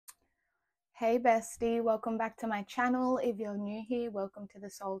Hey bestie, welcome back to my channel. If you're new here, welcome to the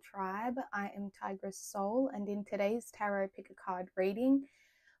Soul Tribe. I am Tigress Soul, and in today's tarot pick a card reading,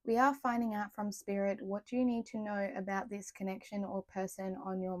 we are finding out from Spirit what do you need to know about this connection or person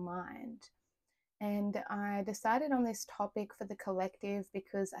on your mind. And I decided on this topic for the collective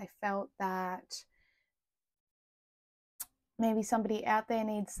because I felt that maybe somebody out there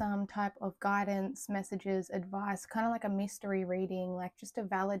needs some type of guidance, messages, advice, kind of like a mystery reading, like just to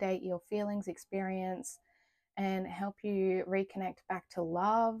validate your feelings, experience, and help you reconnect back to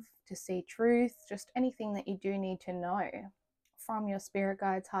love, to see truth, just anything that you do need to know from your spirit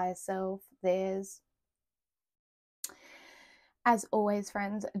guides, higher self, theirs. As always,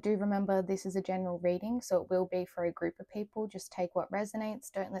 friends, do remember this is a general reading, so it will be for a group of people. Just take what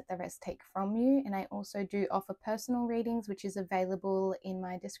resonates, don't let the rest take from you. And I also do offer personal readings, which is available in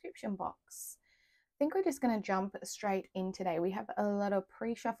my description box. I think we're just going to jump straight in today. We have a lot of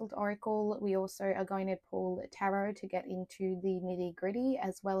pre-shuffled oracle. We also are going to pull tarot to get into the nitty-gritty,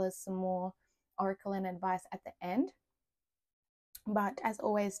 as well as some more oracle and advice at the end. But as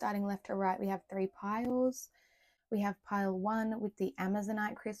always, starting left to right, we have 3 piles. We have pile 1 with the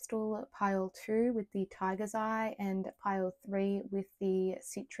Amazonite crystal, pile 2 with the tiger's eye, and pile 3 with the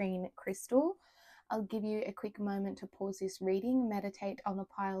citrine crystal. I'll give you a quick moment to pause this reading, meditate on the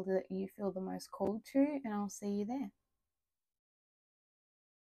pile that you feel the most called to, and I'll see you there.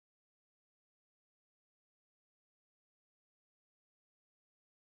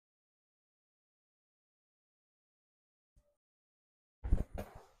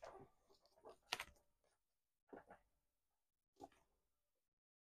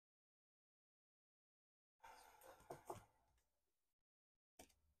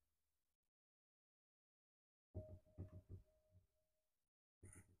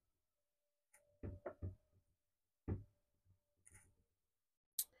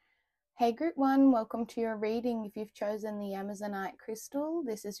 Hey group 1, welcome to your reading. If you've chosen the Amazonite crystal,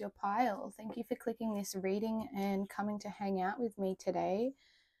 this is your pile. Thank you for clicking this reading and coming to hang out with me today.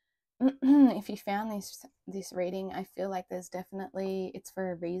 If you found this reading, I feel like there's definitely, it's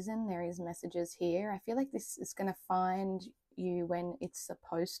for a reason. There is messages here. I feel like this is going to find you when it's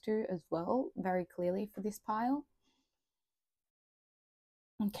supposed to as well, very clearly for this pile.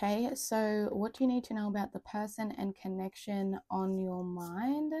 Okay, so what do you need to know about the person and connection on your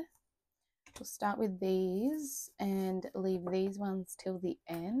mind? We'll start with these and leave these ones till the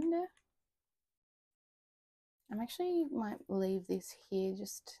end. I actually might leave this here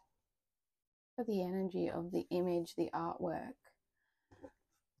just for the energy of the image, the artwork.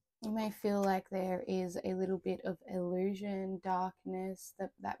 You may feel like there is a little bit of illusion, darkness,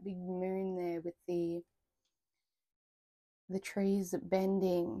 that big moon there with the trees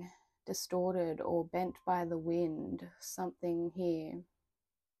bending, distorted or bent by the wind, something here.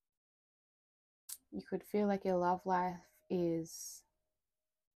 You could feel like your love life is,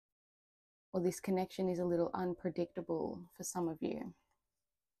 or this connection is a little unpredictable for some of you.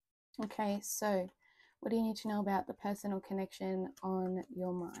 Okay, so what do you need to know about the personal connection on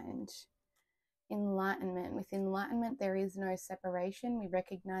your mind? Enlightenment. With enlightenment, there is no separation. We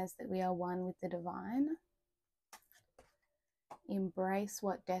recognize that we are one with the divine. Embrace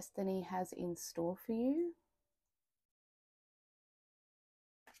what destiny has in store for you.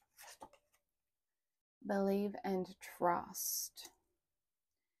 Believe and trust.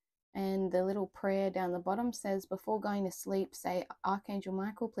 And the little prayer down the bottom says, before going to sleep, say, Archangel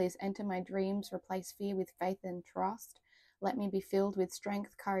Michael, please enter my dreams, replace fear with faith and trust. Let me be filled with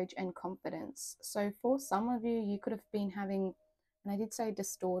strength, courage, and confidence. So for some of you, you could have been having, and I did say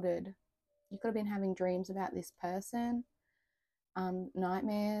distorted, you could have been having dreams about this person,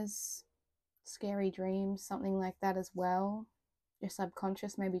 nightmares, scary dreams, something like that as well. Your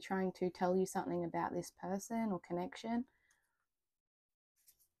subconscious may be trying to tell you something about this person or connection.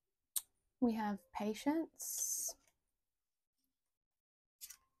 We have patience.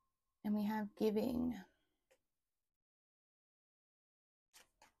 And we have giving.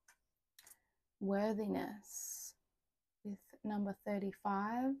 Worthiness with number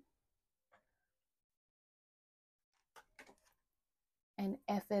 35. And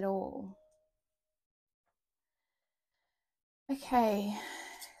F it all. Okay,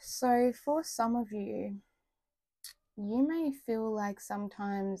 so for some of you, you may feel like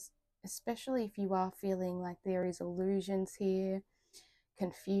sometimes, especially if you are feeling like there is illusions here,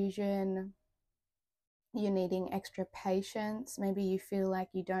 confusion, you're needing extra patience, maybe you feel like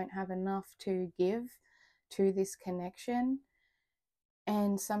you don't have enough to give to this connection,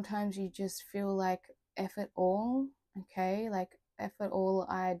 and sometimes you just feel like F it all, okay, like F it all,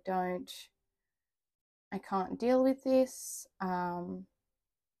 I can't deal with this,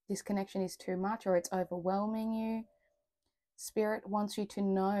 this connection is too much or it's overwhelming you. Spirit wants you to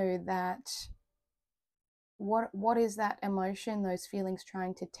know that what is that emotion, those feelings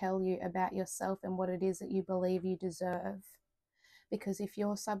trying to tell you about yourself and what it is that you believe you deserve. Because if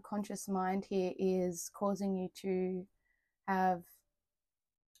your subconscious mind here is causing you to have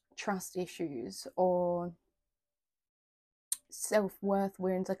trust issues or self-worth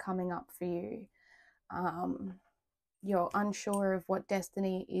wounds are coming up for you, you're unsure of what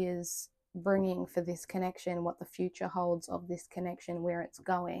destiny is bringing for this connection, what the future holds of this connection, where it's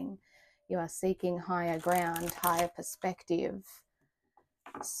going, you are seeking higher ground, higher perspective.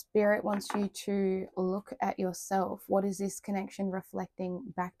 Spirit wants you to look at yourself. What is this connection reflecting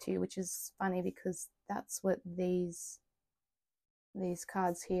back to you? Which is funny because that's what these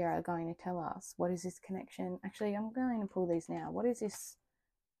cards here are going to tell us. What is this connection? Actually, I'm going to pull these now. What is this?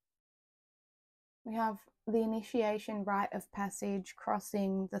 We have the initiation, rite of passage,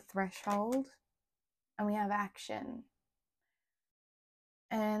 crossing the threshold, and we have action.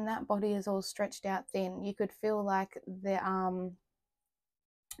 And that body is all stretched out thin. You could feel like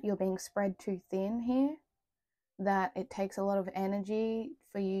you're being spread too thin here, that it takes a lot of energy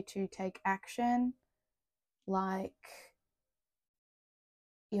for you to take action, like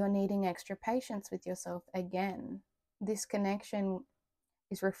you're needing extra patience with yourself again. This connection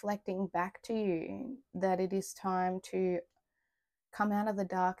is reflecting back to you that it is time to come out of the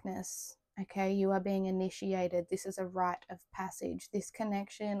darkness. Okay, you are being initiated. This is a rite of passage. This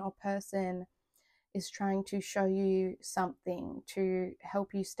connection or person is trying to show you something, to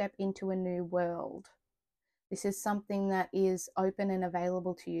help you step into a new world. This is something that is open and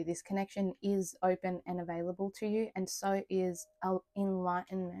available to you. This connection is open and available to you, and so is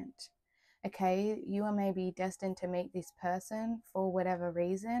enlightenment. Okay, you are maybe destined to meet this person for whatever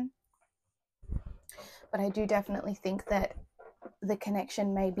reason, but I do definitely think that the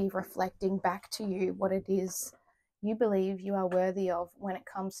connection may be reflecting back to you what it is you believe you are worthy of when it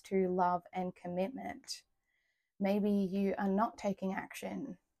comes to love and commitment. Maybe you are not taking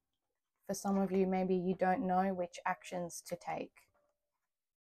action. For some of you, maybe you don't know which actions to take.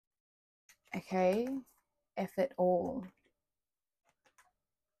 Okay, if at all.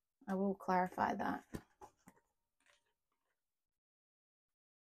 I will clarify that.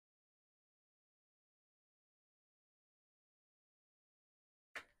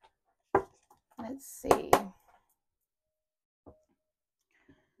 Let's see.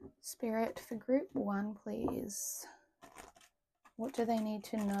 Spirit, for group 1, please. What do they need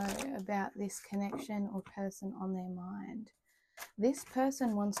to know about this connection or person on their mind? This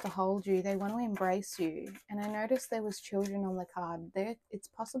person wants to hold you. They want to embrace you. And I noticed there was children on the card. It's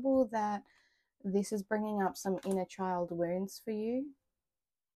possible that this is bringing up some inner child wounds for you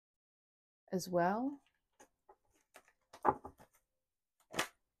as well.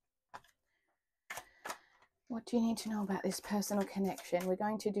 What do you need to know about this personal connection? We're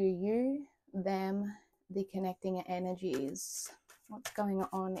going to do you, them, the connecting energies. What's going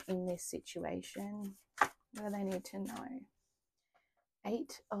on in this situation? What do they need to know?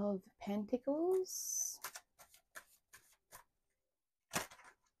 8 of Pentacles.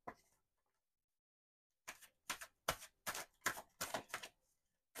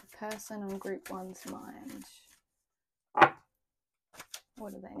 The person on group 1's mind.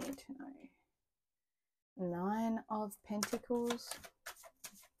 What do they need to know? 9 of Pentacles.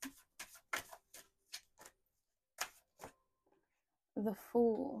 The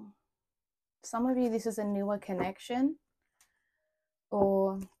Fool. Some of you, this is a newer connection,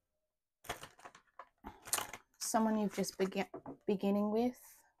 or someone you've just beginning with,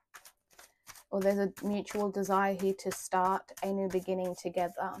 or there's a mutual desire here to start a new beginning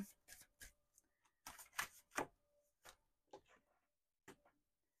together.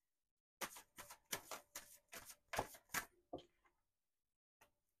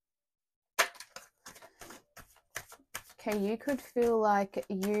 Okay, you could feel like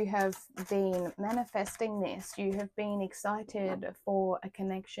you have been manifesting this. You have been excited for a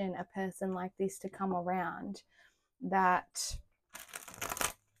connection, a person like this to come around. That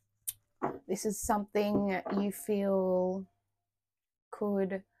this is something you feel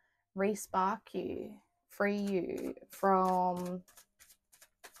could re-spark you, free you from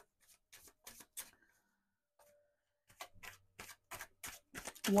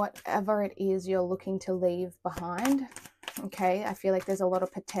whatever it is you're looking to leave behind. Okay, I feel like there's a lot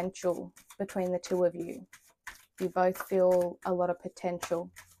of potential between the two of you. You both feel a lot of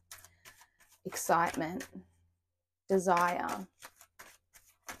potential, excitement, desire,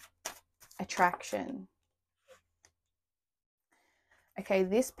 attraction. Okay,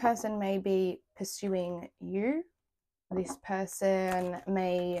 this person may be pursuing you, this person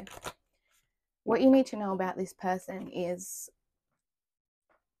may, what you need to know about this person is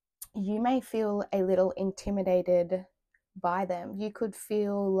you may feel a little intimidated by them. You could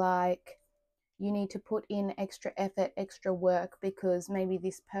feel like you need to put in extra effort, extra work, because maybe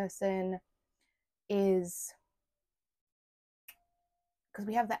this person is, because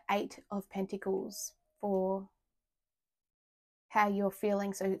we have the 8 of Pentacles for how you're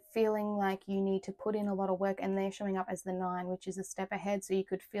feeling. So feeling like you need to put in a lot of work, and they're showing up as the 9, which is a step ahead. So you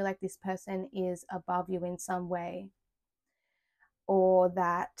could feel like this person is above you in some way, or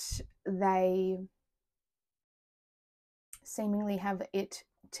that they seemingly have it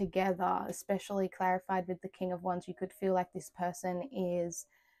together, especially clarified with the King of Wands. You could feel like this person is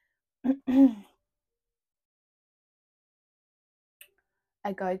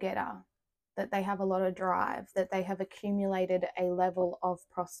a go-getter, that they have a lot of drive, that they have accumulated a level of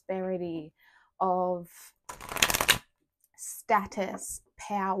prosperity, of status,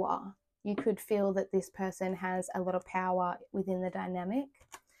 power. You could feel that this person has a lot of power within the dynamic,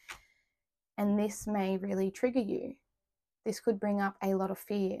 and this may really trigger you. This could bring up a lot of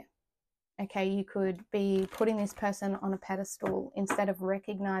fear. Okay, you could be putting this person on a pedestal instead of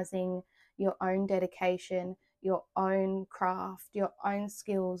recognizing your own dedication, your own craft, your own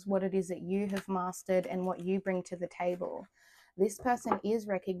skills, what it is that you have mastered and what you bring to the table. This person is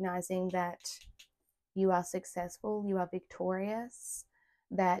recognizing that you are successful, you are victorious,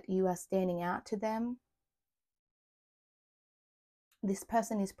 that you are standing out to them. This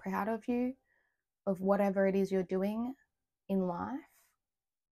person is proud of you, of whatever it is you're doing in life.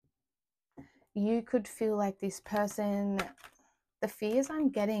 You could feel like this person, the fears I'm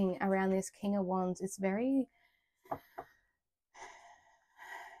getting around this King of Wands, it's very,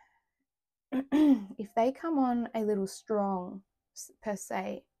 if they come on a little strong per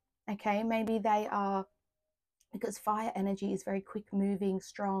se, okay, maybe they are, because fire energy is very quick moving,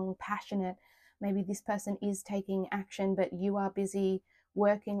 strong, passionate. Maybe this person is taking action, but you are busy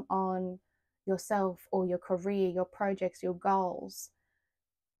working on yourself or your career, your projects, your goals.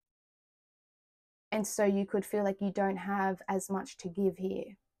 And so you could feel like you don't have as much to give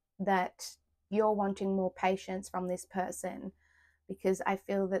here, that you're wanting more patience from this person, because I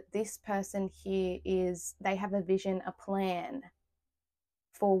feel that this person here is, they have a vision, a plan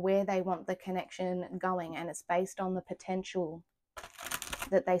for where they want the connection going, and it's based on the potential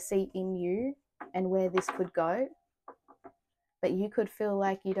that they see in you and where this could go. But you could feel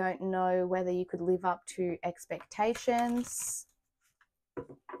like you don't know whether you could live up to expectations.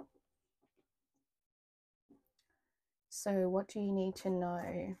 So what do you need to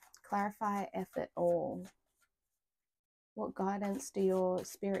know? Clarify, effort, all. What guidance do your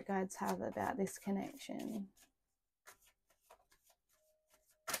spirit guides have about this connection?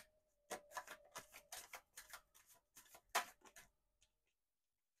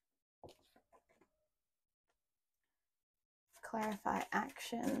 Clarify,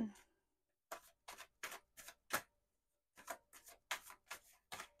 action.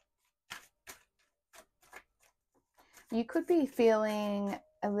 You could be feeling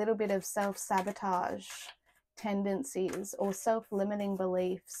a little bit of self-sabotage tendencies or self-limiting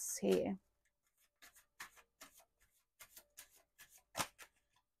beliefs here.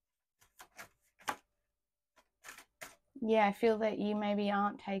 Yeah, I feel that you maybe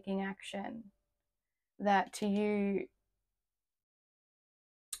aren't taking action. That to you,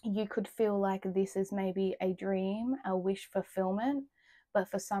 you could feel like this is maybe a dream, a wish fulfillment, but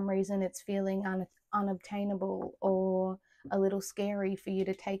for some reason it's feeling unobtainable or a little scary for you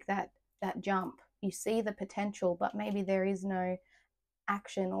to take that jump. You see the potential, but maybe there is no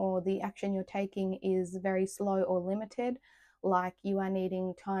action, or the action you're taking is very slow or limited, like you are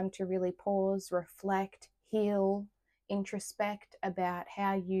needing time to really pause, reflect, heal, introspect about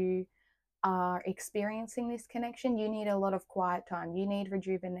how you are experiencing this connection. You need a lot of quiet time. You need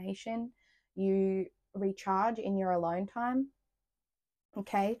rejuvenation. You recharge in your alone time.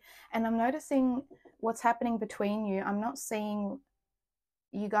 Okay. And I'm noticing what's happening between you. I'm not seeing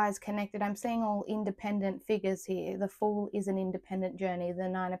you guys connected. I'm seeing all independent figures here. The Fool is an independent journey. The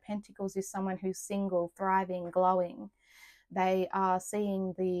 9 of Pentacles is someone who's single, thriving, glowing. They are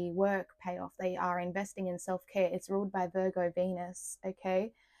seeing the work pay off. They are investing in self-care. It's ruled by Virgo Venus.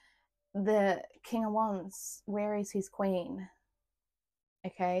 Okay. The King of Wands, where is his queen?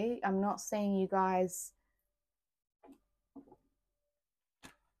 Okay, I'm not seeing you guys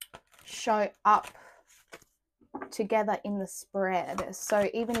show up together in the spread. So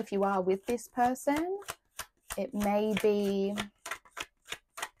even if you are with this person, it may be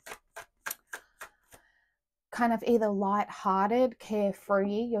kind of either light-hearted,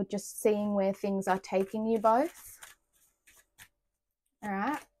 carefree. You're just seeing where things are taking you both. All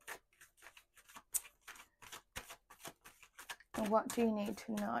right. What do you need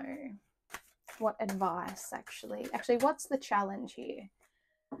to know? What advice, actually? Actually, what's the challenge here?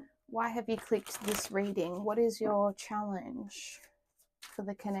 Why have you clicked this reading? What is your challenge for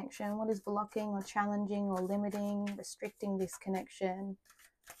the connection? What is blocking or challenging or limiting, restricting this connection?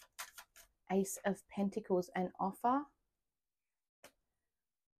 Ace of Pentacles, an offer.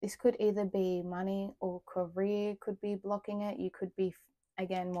 This could either be money or career could be blocking it. You could be,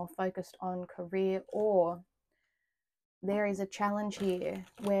 again, more focused on career, or there is a challenge here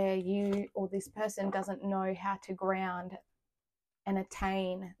where you or this person doesn't know how to ground and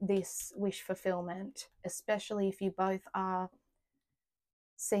attain this wish fulfillment, especially if you both are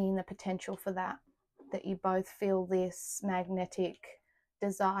seeing the potential for that you both feel this magnetic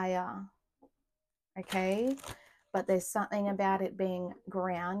desire, okay? But there's something about it being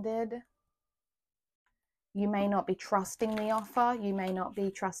grounded. You may not be trusting the offer. You may not be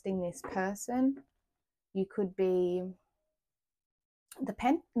trusting this person. You could be...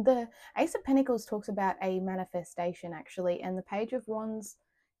 The Ace of Pentacles talks about a manifestation, actually, and the Page of Wands,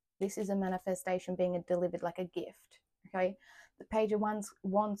 this is a manifestation being delivered like a gift, okay? The Page of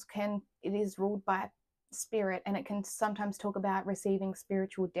Wands it is ruled by spirit, and it can sometimes talk about receiving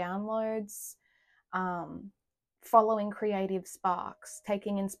spiritual downloads, following creative sparks,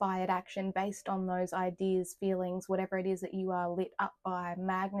 taking inspired action based on those ideas, feelings, whatever it is that you are lit up by,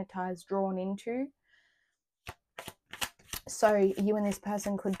 magnetized, drawn into. So you and this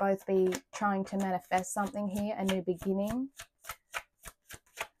person could both be trying to manifest something here, a new beginning.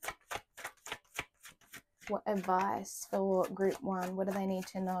 What advice for group one? What do they need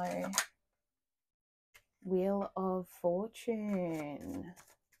to know? Wheel of Fortune.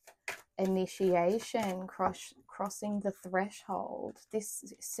 Initiation, crossing the threshold.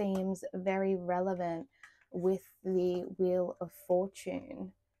 This seems very relevant with the Wheel of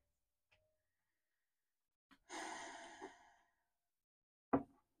Fortune.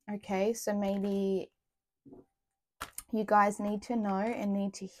 Okay, so maybe you guys need to know and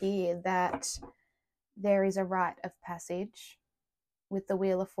need to hear that there is a rite of passage with the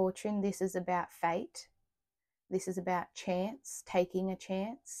Wheel of Fortune. This is about fate. This is about chance, taking a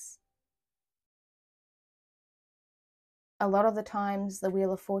chance. A lot of the times the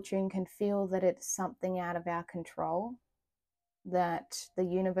Wheel of Fortune can feel that it's something out of our control, that the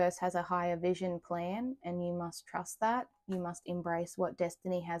universe has a higher vision plan, and you must trust that. You must embrace what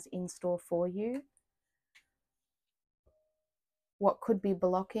destiny has in store for you. What could be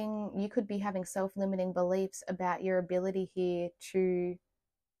blocking? You could be having self-limiting beliefs about your ability here to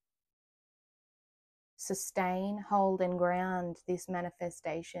sustain, hold, and ground this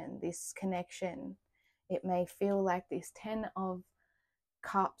manifestation, this connection. It may feel like this 10 of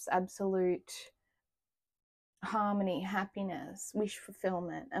Cups, absolute harmony, happiness, wish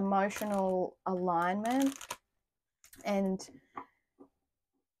fulfillment, emotional alignment. And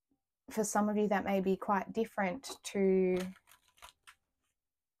for some of you, that may be quite different to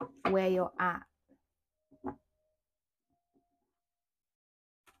where you're at.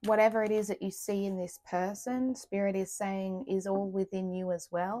 Whatever it is that you see in this person, Spirit is saying is all within you as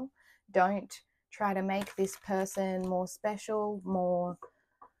well. Don't try to make this person more special, more...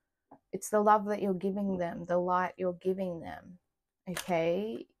 It's the love that you're giving them, the light you're giving them,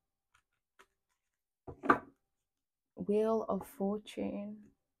 okay? Wheel of Fortune.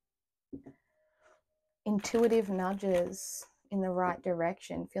 Intuitive nudges in the right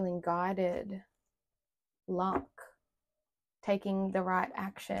direction, feeling guided, luck, taking the right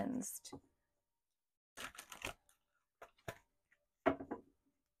actions.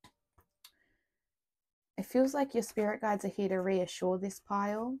 It feels like your spirit guides are here to reassure this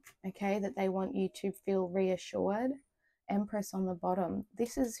pile, okay, that they want you to feel reassured. Empress on the bottom.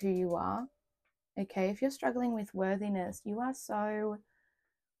 This is who you are, okay? If you're struggling with worthiness, you are so...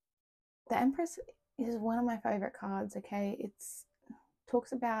 The Empress is one of my favorite cards, okay? It's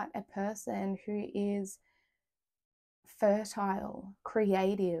talks about a person who is fertile,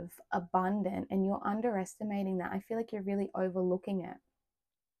 creative, abundant, and you're underestimating that. I feel like you're really overlooking it.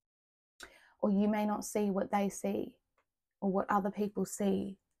 Or you may not see what they see or what other people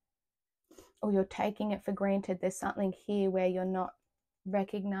see, or you're taking it for granted. There's something here where you're not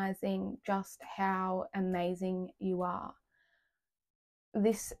recognizing just how amazing you are.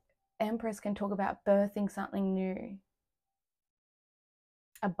 This Empress can talk about birthing something new.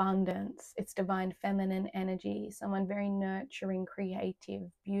 Abundance, it's divine feminine energy, someone very nurturing, creative,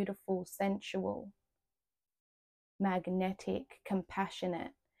 beautiful, sensual, magnetic,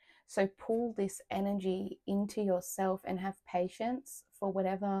 compassionate. So pull this energy into yourself and have patience for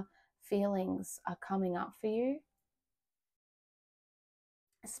whatever feelings are coming up for you.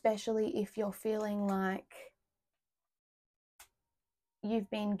 especially if you're feeling like you've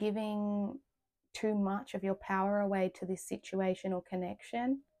been giving too much of your power away to this situation or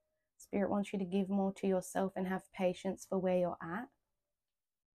connection. Spirit wants you to give more to yourself and have patience for where you're at.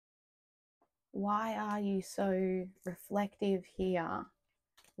 Why are you so reflective here?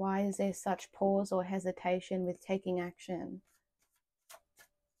 Why is there such pause or hesitation with taking action?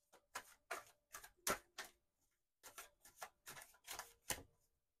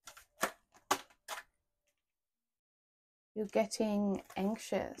 You're getting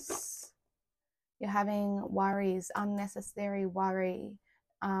anxious. You're having worries, unnecessary worry.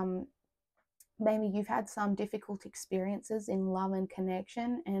 Maybe you've had some difficult experiences in love and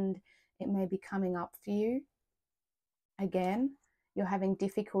connection, and it may be coming up for you again. You're having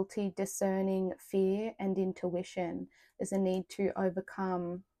difficulty discerning fear and intuition. There's a need to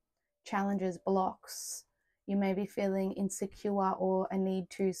overcome challenges, blocks. You may be feeling insecure or a need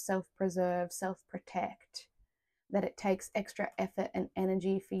to self-preserve, self-protect, that it takes extra effort and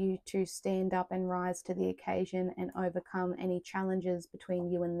energy for you to stand up and rise to the occasion and overcome any challenges between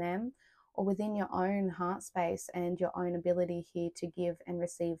you and them, or within your own heart space and your own ability here to give and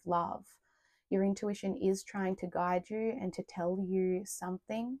receive love. Your intuition is trying to guide you and to tell you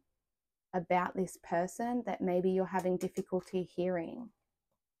something about this person that maybe you're having difficulty hearing.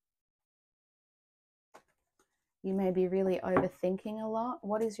 You may be really overthinking a lot.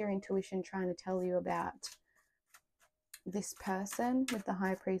 What is your intuition trying to tell you about this person with the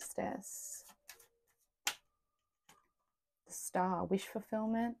High Priestess? The Star, wish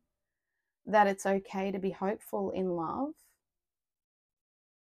fulfillment. That it's okay to be hopeful in love.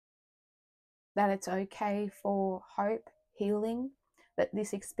 That it's okay for hope, healing. That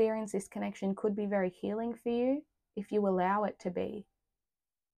this experience, this connection could be very healing for you if you allow it to be.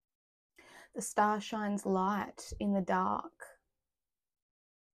 The Star shines light in the dark,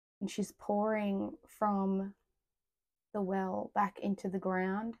 and she's pouring from the well back into the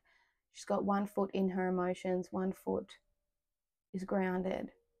ground. She's got 1 foot in her emotions, 1 foot is grounded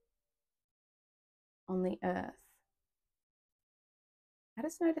on the earth. I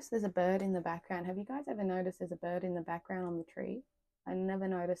just noticed there's a bird in the background. Have you guys ever noticed there's a bird in the background on the tree? I never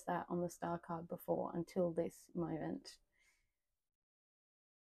noticed that on the star card before until this moment.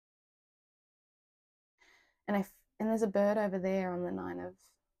 And there's a bird over there on the 9 of...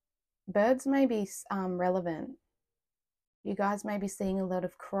 Birds may be relevant. You guys may be seeing a lot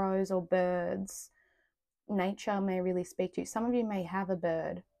of crows or birds. Nature may really speak to you. Some of you may have a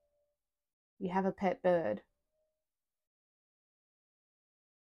bird. You have a pet bird.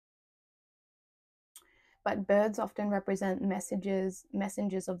 But birds often represent messengers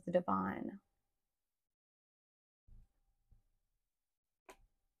of the divine.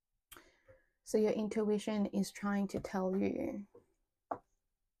 So your intuition is trying to tell you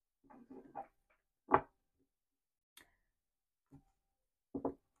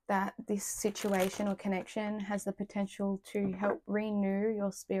that this situation or connection has the potential to help renew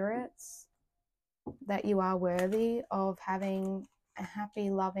your spirits, that you are worthy of having a happy,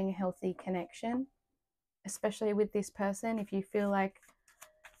 loving, healthy connection, especially with this person. If you feel like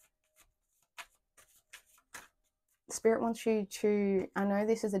Spirit wants you to, I know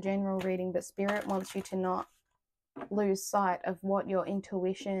this is a general reading, but Spirit wants you to not lose sight of what your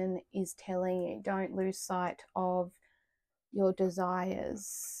intuition is telling you. Don't lose sight of your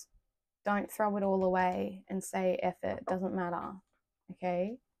desires. Don't throw it all away and say, F it, doesn't matter.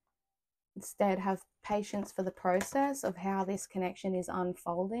 Okay? Instead, have patience for the process of how this connection is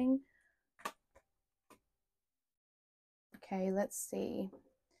unfolding. Okay, let's see.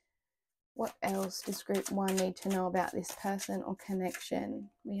 What else does group 1 need to know about this person or connection?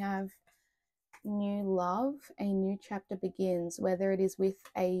 We have new love, a new chapter begins, whether it is with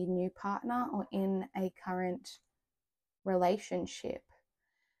a new partner or in a current relationship.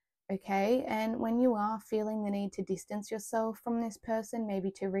 Okay, and when you are feeling the need to distance yourself from this person,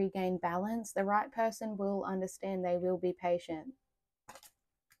 maybe to regain balance, the right person will understand. They will be patient.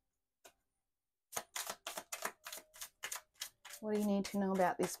 What do you need to know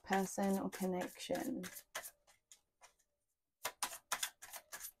about this person or connection?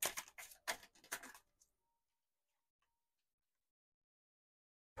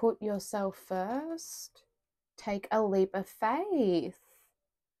 Put yourself first. Take a leap of faith.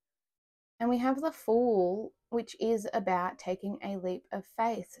 And we have the Fool, which is about taking a leap of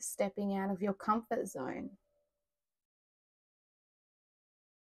faith, stepping out of your comfort zone.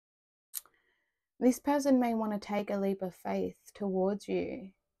 This person may want to take a leap of faith towards you,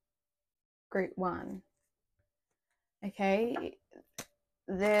 group 1. Okay,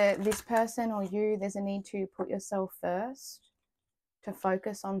 this person or you, there's a need to put yourself first. to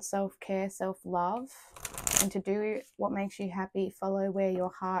focus on self-care, self-love, and to do what makes you happy. Follow where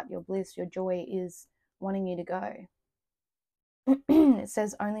your heart, your bliss, your joy is wanting you to go. It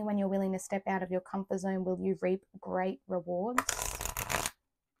says only when you're willing to step out of your comfort zone will you reap great rewards.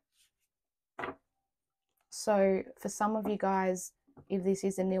 So for some of you guys, if this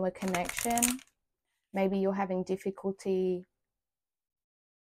is a newer connection, maybe you're having difficulty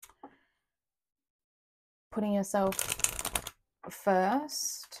putting yourself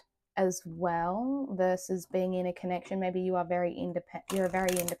first as well versus being in a connection. Maybe you are very independent, you're a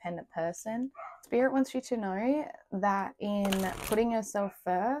very independent person. Spirit wants you to know that in putting yourself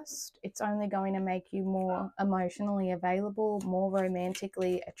first, it's only going to make you more emotionally available, more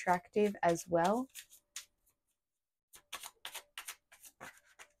romantically attractive as well.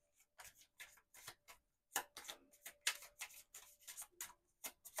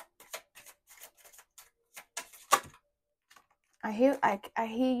 I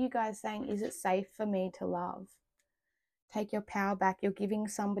hear you guys saying, is it safe for me to love? Take your power back. You're giving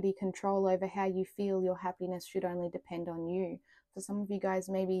somebody control over how you feel. Your happiness should only depend on you. For some of you guys,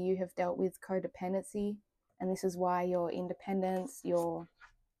 maybe you have dealt with codependency, and this is why your independence, your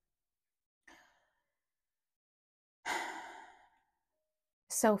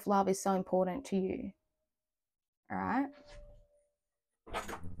self-love is so important to you. All right?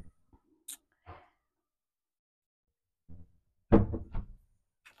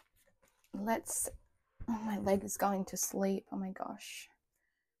 Oh, my leg is going to sleep. Oh my gosh.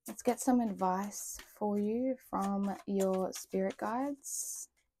 Let's get some advice for you from your spirit guides.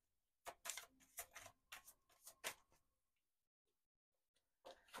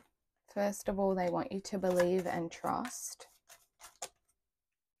 First of all, they want you to believe and trust.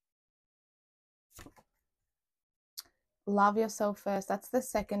 Love yourself first. That's the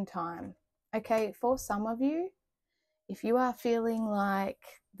second time. Okay, for some of you, if you are feeling like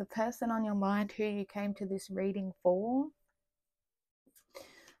the person on your mind who you came to this reading for,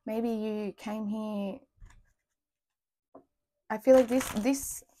 maybe you came here, I feel like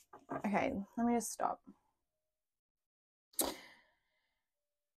this, okay, let me just stop.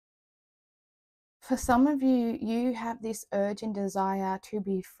 For some of you, you have this urge and desire to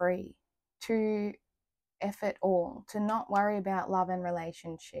be free, to F it all, to not worry about love and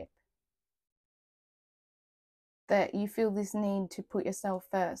relationship. That you feel this need to put yourself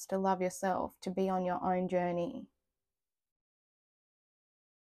first, to love yourself, to be on your own journey.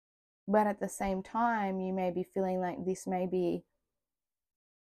 But at the same time, you may be feeling like this may be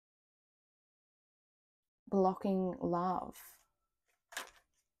blocking love.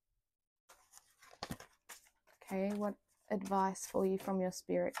 Okay, what advice for you from your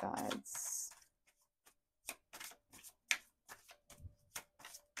spirit guides?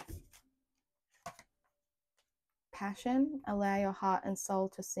 Passion, allow your heart and soul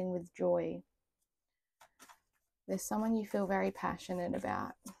to sing with joy. There's someone you feel very passionate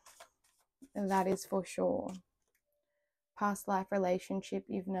about, and that is for sure. Past life relationship,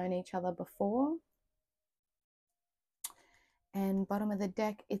 you've known each other before. And bottom of the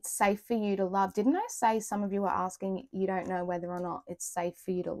deck, it's safe for you to love. Didn't I say some of you are asking, you don't know whether or not it's safe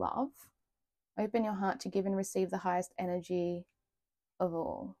for you to love? Open your heart to give and receive the highest energy of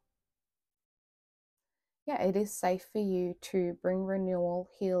all. Yeah, it is safe for you to bring renewal,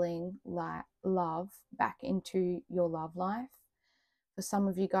 healing, love back into your love life. For some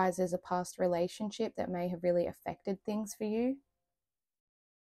of you guys, there's a past relationship that may have really affected things for you.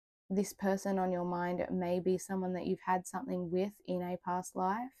 This person on your mind may be someone that you've had something with in a past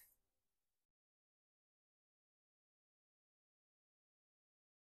life.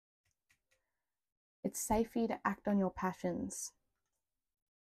 It's safe for you to act on your passions.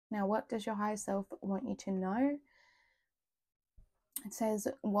 Now, what does your higher self want you to know? It says,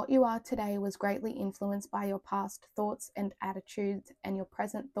 what you are today was greatly influenced by your past thoughts and attitudes, and your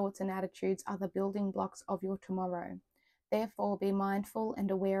present thoughts and attitudes are the building blocks of your tomorrow. Therefore, be mindful and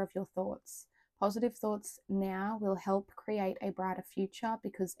aware of your thoughts. Positive thoughts now will help create a brighter future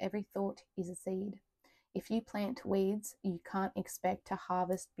because every thought is a seed. If you plant weeds, you can't expect to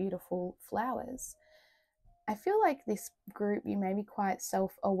harvest beautiful flowers. I feel like this group, you may be quite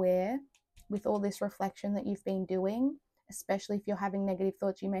self-aware with all this reflection that you've been doing, especially if you're having negative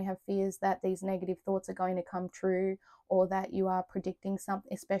thoughts. You may have fears that these negative thoughts are going to come true, or that you are predicting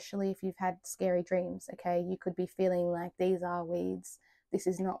something, especially if you've had scary dreams, okay? You could be feeling like these are weeds. This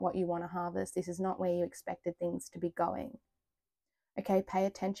is not what you want to harvest. This is not where you expected things to be going. Okay, pay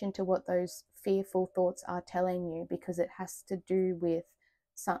attention to what those fearful thoughts are telling you, because it has to do with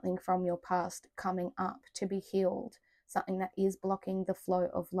something from your past coming up to be healed, something that is blocking the flow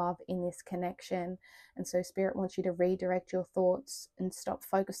of love in this connection. And so Spirit wants you to redirect your thoughts and stop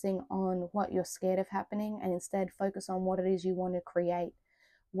focusing on what you're scared of happening, and instead focus on what it is you want to create,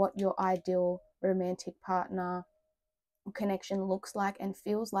 what your ideal romantic partner connection looks like and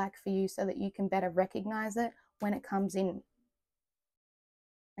feels like for you, so that you can better recognize it when it comes in.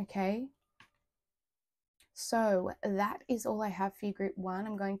 Okay, so that is all I have for you, group 1.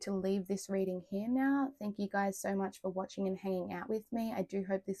 I'm going to leave this reading here now. Thank you guys so much for watching and hanging out with me. I do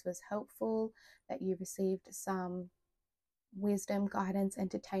hope this was helpful, that you received some wisdom, guidance,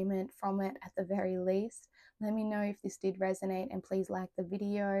 entertainment from it at the very least. Let me know if this did resonate, and please like the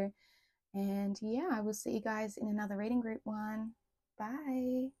video. And yeah, I will see you guys in another reading, group 1.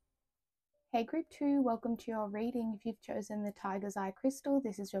 Bye. Hey, group 2, welcome to your reading. If you've chosen the Tiger's Eye crystal,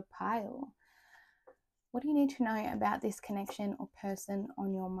 this is your pile. What do you need to know about this connection or person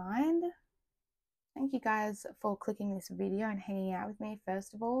on your mind? Thank you guys for clicking this video and hanging out with me,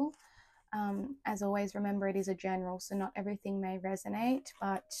 first of all. As always, remember it is a general, so not everything may resonate,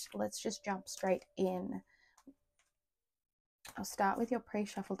 but let's just jump straight in. I'll start with your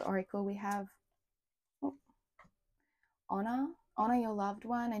pre-shuffled oracle. We have honor your loved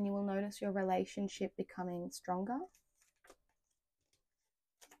one, and you will notice your relationship becoming stronger.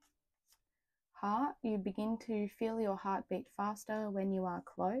 Heart, you begin to feel your heart beat faster when you are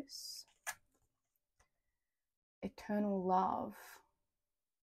close. Eternal love.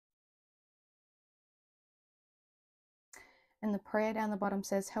 And the prayer down the bottom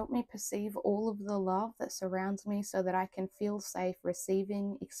says, help me perceive all of the love that surrounds me so that I can feel safe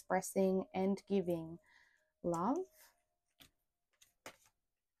receiving, expressing, and giving love.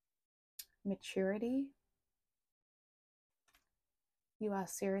 Maturity. You are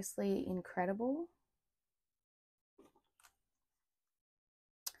seriously incredible.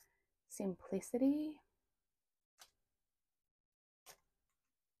 Simplicity.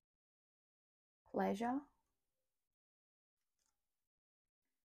 Pleasure.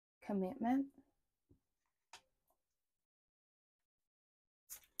 Commitment.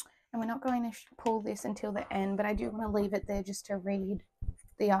 And we're not going to pull this until the end, but I do want to leave it there just to read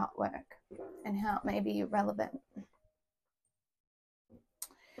the artwork and how it may be relevant.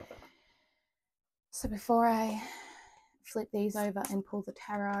 So before I flip these over and pull the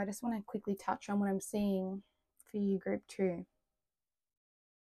tarot, I just want to quickly touch on what I'm seeing for you, group 2.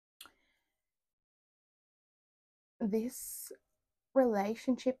 This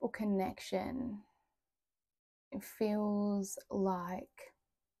relationship or connection, it feels like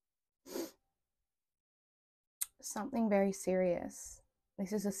something very serious.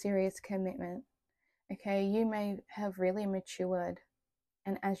 This is a serious commitment. Okay, you may have really matured,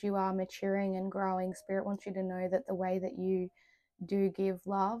 and as you are maturing and growing, Spirit wants you to know that the way that you do give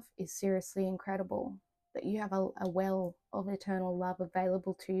love is seriously incredible, that you have a well of eternal love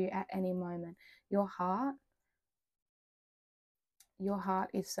available to you at any moment. Your heart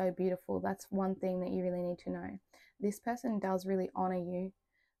is so beautiful. That's one thing that you really need to know. This person does really honor you.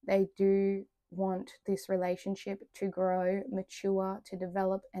 They do want this relationship to grow, mature, to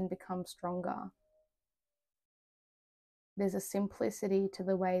develop, and become stronger. There's a simplicity to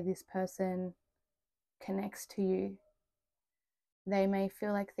the way this person connects to you. They may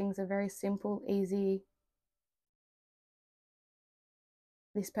feel like things are very simple, easy.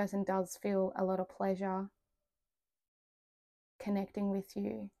 This person does feel a lot of pleasure connecting with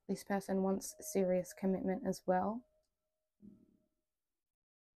you. This person wants serious commitment as well.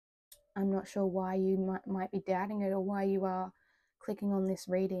 I'm not sure why you might be doubting it, or why you are clicking on this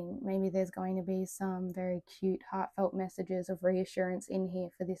reading. Maybe there's going to be some very cute, heartfelt messages of reassurance in here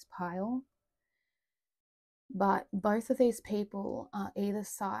for this pile. But both of these people are either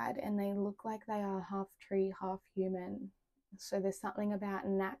side, and they look like they are half tree, half human. So there's something about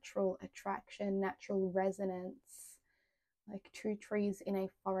natural attraction, natural resonance, like two trees in a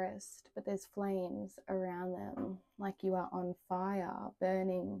forest, but there's flames around them, like you are on fire,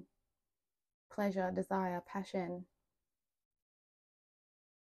 burning. Pleasure, desire, passion.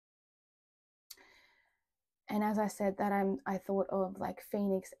 And as I said that, I thought of like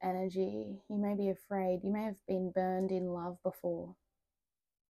phoenix energy. You may be afraid. You may have been burned in love before.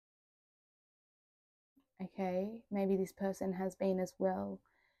 Okay, maybe this person has been as well.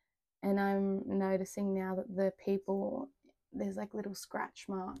 And I'm noticing now that the people, there's like little scratch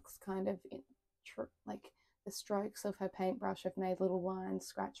marks kind of like the strokes of her paintbrush have made little lines,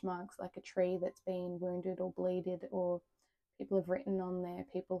 scratch marks, like a tree that's been wounded or bleeded, or people have written on there,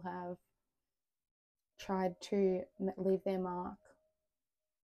 people have tried to leave their mark.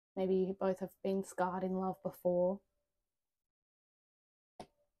 Maybe you both have been scarred in love before.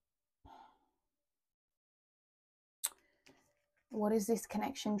 What is this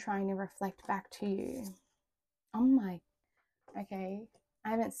connection trying to reflect back to you? Oh my, okay. I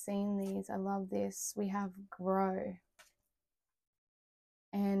haven't seen these. I love this. We have grow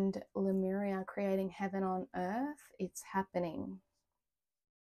and Lemuria creating heaven on earth. It's happening.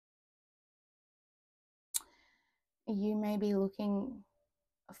 You may be looking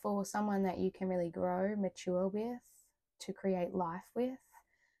for someone that you can really grow, mature with, to create life with.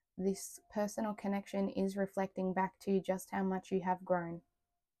 This personal connection is reflecting back to you just how much you have grown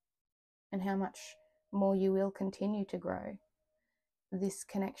and how much more you will continue to grow. This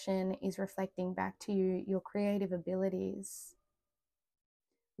connection is reflecting back to you your creative abilities,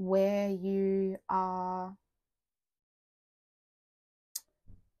 where you are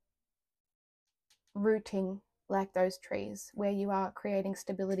rooting like those trees, where you are creating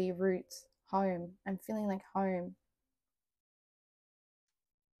stability, roots, home. I'm feeling like home,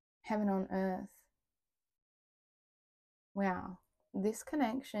 heaven on earth. Wow, this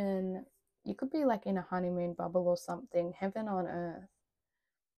connection, you could be like in a honeymoon bubble or something, heaven on earth.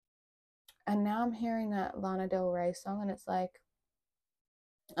 And now I'm hearing that Lana Del Rey song, and it's like,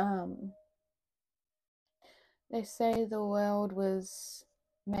 they say the world was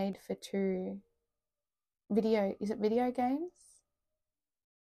made for two is it video games?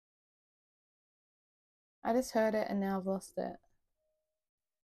 I just heard it and now I've lost it.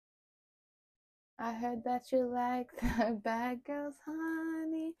 I heard that you like the bad girls,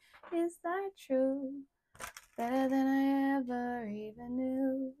 honey. Is that true? Better than I ever even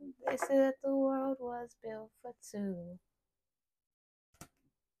knew. They say that the world was built for two.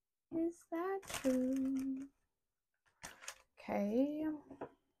 Is that true? Okay.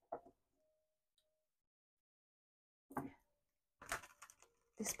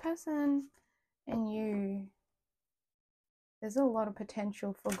 This person and you, there's a lot of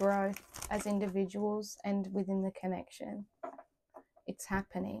potential for growth as individuals and within the connection. It's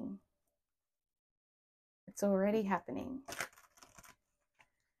happening. It's already happening.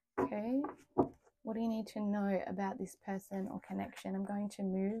 Okay. What do you need to know about this person or connection? I'm going to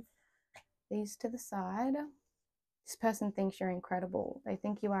move these to the side. This person thinks you're incredible. They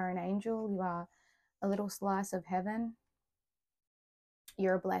think you are an angel. You are a little slice of heaven.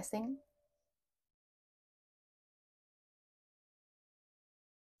 You're a blessing.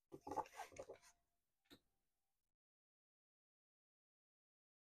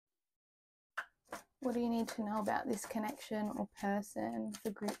 What do you need to know about this connection or person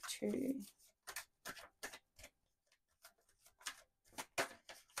for group 2?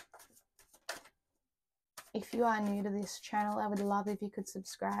 If you are new to this channel, I would love if you could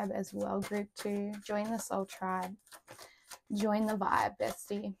subscribe as well, group 2. Join the soul tribe. Join the vibe,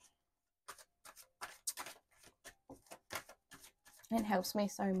 bestie. It helps me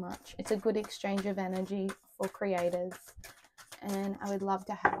so much. It's a good exchange of energy for creators, and I would love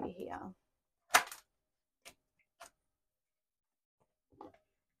to have you here.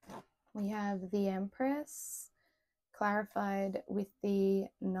 We have the Empress clarified with the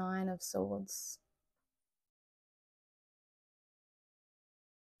 9 of Swords.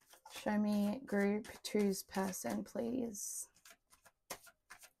 Show me group 2's person, please.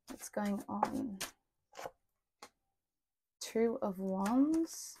 What's going on? 2 of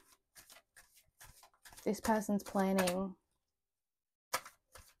Wands. This person's planning,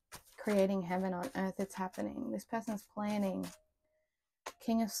 creating heaven on earth. It's happening. This person's planning.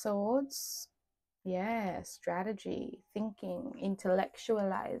 King of Swords. Yeah, strategy, thinking,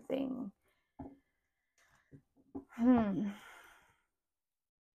 intellectualizing.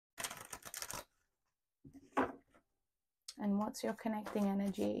 And what's your connecting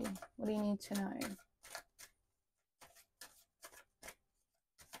energy? What do you need to know?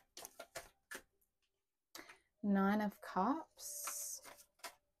 Nine of Cups.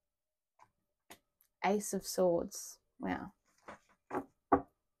 Ace of Swords. Wow.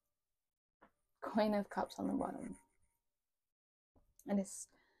 Queen of Cups on the bottom. And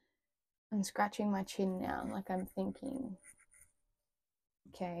I'm scratching my chin now, like I'm thinking.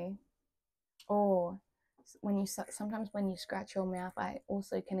 Okay. Or sometimes when you scratch your mouth, I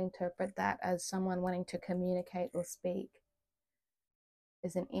also can interpret that as someone wanting to communicate or speak.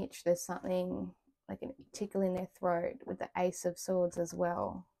 There's an itch, there's something like a tickle in their throat with the Ace of Swords as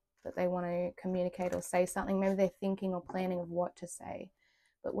well, that they want to communicate or say something. Maybe they're thinking or planning of what to say.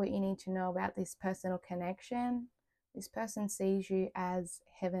 But what you need to know about this personal connection, this person sees you as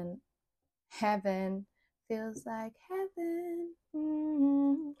heaven. Heaven feels like heaven.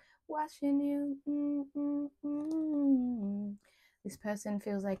 Watching you. This person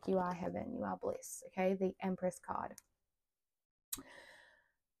feels like you are heaven. You are bliss. Okay, the Empress card.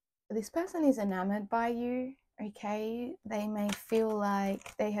 This person is enamored by you. Okay, they may feel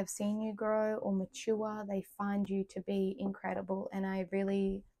like they have seen you grow or mature. They find you to be incredible, and I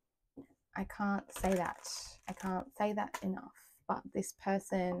can't say that. I can't say that enough. But this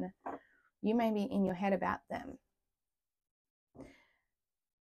person, you may be in your head about them.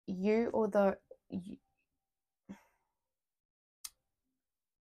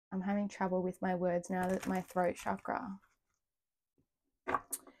 I'm having trouble with my words now that my throat chakra.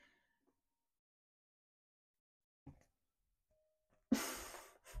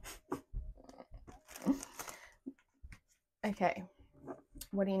 Okay,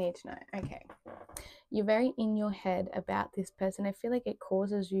 what do you need to know? Okay, you're very in your head about this person. I feel like it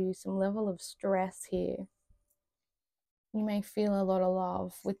causes you some level of stress here. You may feel a lot of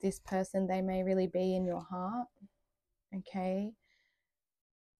love with this person. They may really be in your heart. Okay,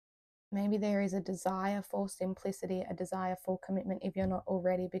 maybe there is a desire for simplicity, a desire for commitment if you're not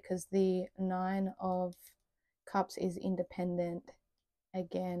already, because the 9 of Cups is independent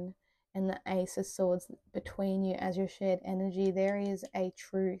again, and the Ace of Swords between you as your shared energy. There is a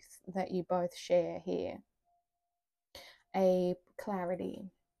truth that you both share here, a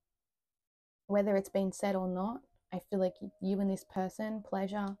clarity, whether it's been said or not. I feel like you and this person,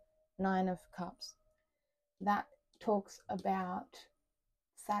 pleasure, 9 of Cups, that talks about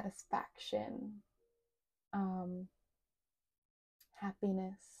satisfaction,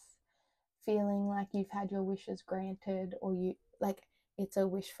 happiness, feeling like you've had your wishes granted, or you like it's a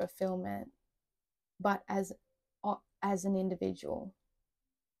wish fulfillment, but as an individual.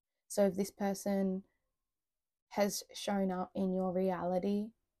 So if this person has shown up in your reality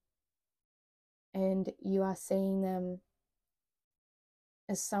and you are seeing them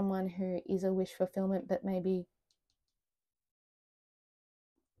as someone who is a wish fulfillment, but maybe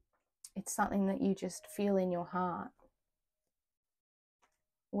it's something that you just feel in your heart,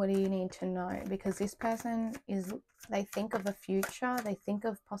 what do you need to know? Because this person they think of a future, they think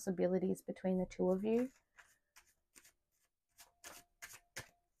of possibilities between the two of you.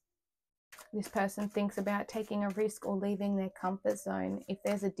 This person thinks about taking a risk or leaving their comfort zone. If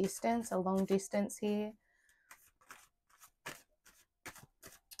there's a distance, a long distance here,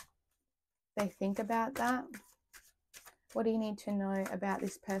 they think about that. What do you need to know about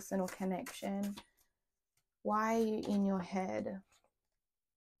this personal connection? Why are you in your head?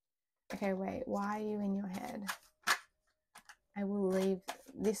 Okay, wait, why are you in your head? I will leave,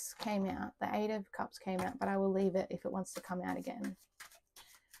 this came out, the 8 of Cups came out, but I will leave it if it wants to come out again.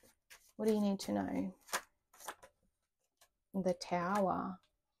 What do you need to know? The Tower.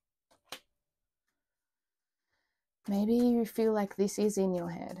 Maybe you feel like this is in your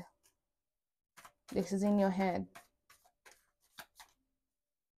head. This is in your head.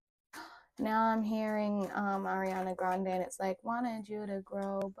 Now I'm hearing Ariana Grande, and it's like, wanted you to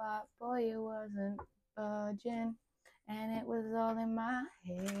grow, but boy, you wasn't budging, and it was all in my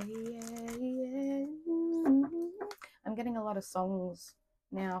head. I'm getting a lot of songs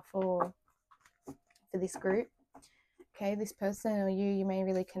now for this group. Okay, this person or you may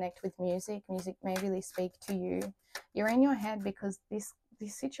really connect with music. Music may really speak to you. You're in your head because this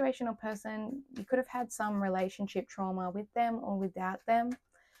situation or person, you could have had some relationship trauma with them or without them,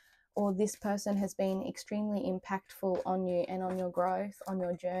 or this person has been extremely impactful on you and on your growth, on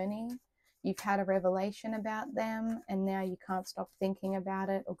your journey. You've had a revelation about them, and now you can't stop thinking about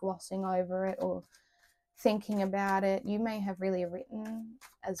it or glossing over it or thinking about it. You may have really written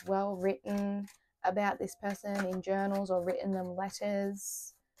about this person in journals or written them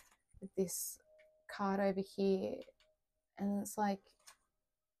letters with this card over here. And it's like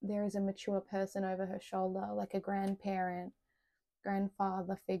there is a mature person over her shoulder, like a grandparent,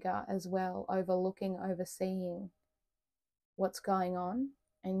 grandfather figure as well, overseeing what's going on.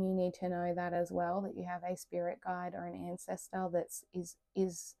 And you need to know that as well, that you have a spirit guide or an ancestor that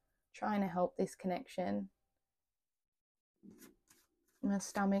is trying to help this connection. My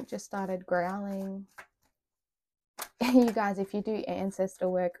stomach just started growling. You guys, if you do ancestor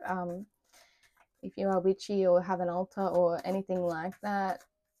work, if you are witchy or have an altar or anything like that,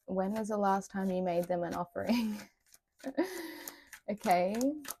 when was the last time you made them an offering? Okay.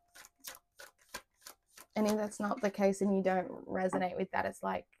 And if that's not the case and you don't resonate with that, it's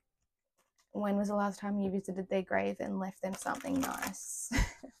like, when was the last time you visited their grave and left them something nice?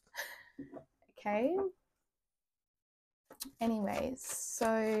 Okay. Anyways,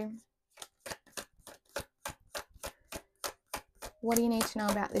 so what do you need to know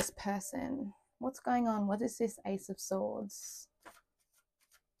about this person? What's going on? What is this Ace of Swords?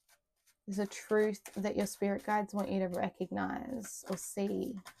 There's a truth that your spirit guides want you to recognize or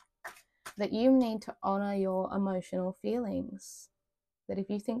see, that you need to honor your emotional feelings. That if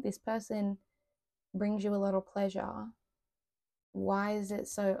you think this person brings you a lot of pleasure, why is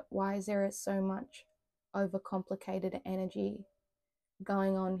there so much overcomplicated energy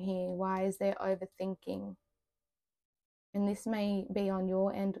going on here? Why is there overthinking? And this may be on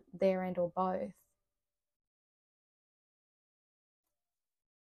your end, their end, or both.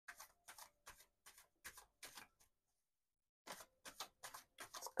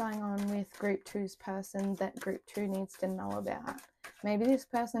 What's going on with group two's person that group two needs to know about? Maybe this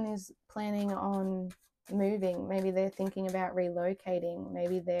person is planning on moving. Maybe they're thinking about relocating.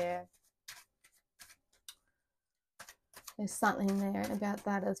 Maybe there's something there about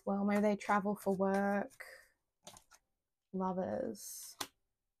that as well. Maybe they travel for work. Lovers.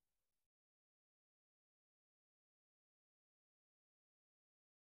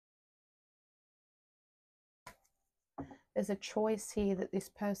 There's a choice here that this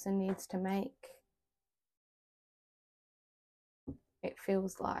person needs to make. It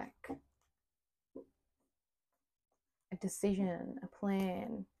feels like a decision, a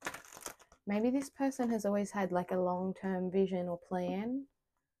plan. Maybe this person has always had like a long-term vision or plan,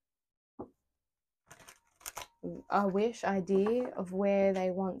 a wish, idea of where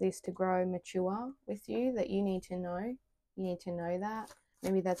they want this to grow, mature with you, that you need to know. You need to know that.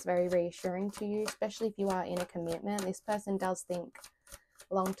 Maybe that's very reassuring to you, especially if you are in a commitment. This person does think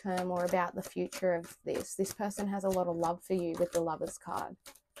long-term or about the future of this. This person has a lot of love for you with the Lovers card.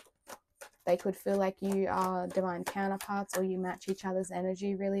 They could feel like you are divine counterparts, or you match each other's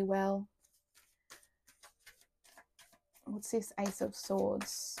energy really well. What's this Ace of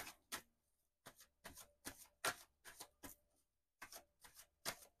Swords?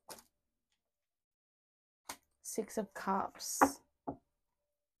 Six of Cups.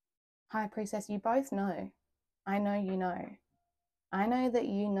 High Priestess, you both know. I know you know. I know that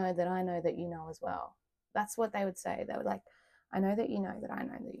you know that I know that you know as well. That's what they would say. They would like, I know that you know that I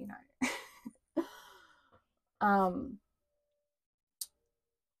know that you know.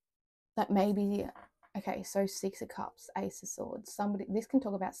 That maybe, okay, so Six of Cups, Ace of Swords. Somebody, this can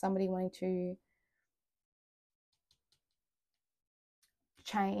talk about somebody wanting to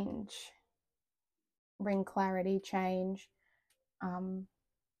change, bring clarity, change,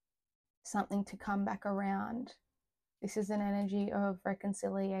 something to come back around. This is an energy of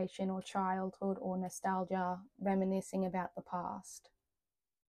reconciliation or childhood or nostalgia, reminiscing about the past.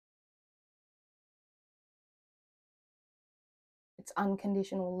 It's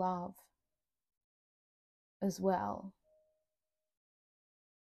unconditional love as well.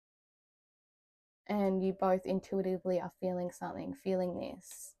 And you both intuitively are feeling something, feeling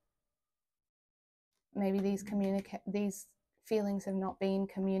this. Maybe these feelings have not been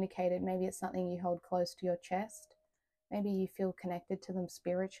communicated. Maybe it's something you hold close to your chest. Maybe you feel connected to them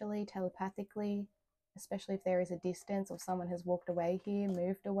spiritually, telepathically, especially if there is a distance or someone has walked away here,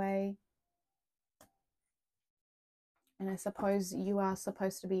 moved away. And I suppose you are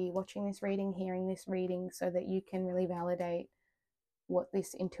supposed to be watching this reading, hearing this reading, so that you can really validate what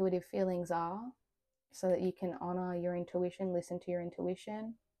these intuitive feelings are, so that you can honor your intuition, listen to your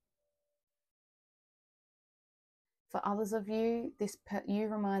intuition. For others of you, you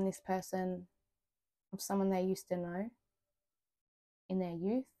remind this person of someone they used to know in their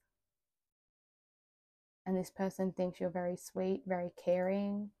youth. And this person thinks you're very sweet, very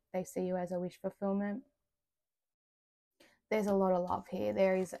caring. They see you as a wish fulfillment. There's a lot of love here.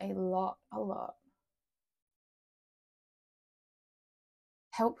 There is a lot.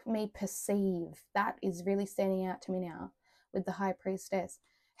 Help me perceive. That is really standing out to me now with the High Priestess.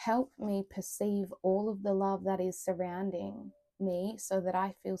 Help me perceive all of the love that is surrounding me, so that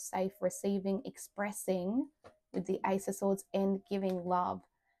I feel safe receiving, expressing with the Ace of Swords, and giving love.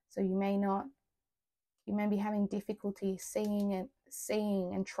 So you may be having difficulty seeing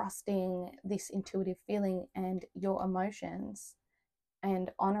and trusting this intuitive feeling and your emotions, and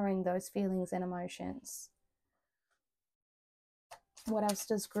honoring those feelings and emotions. What else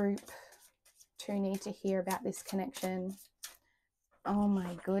does group 2 need to hear about this connection? Oh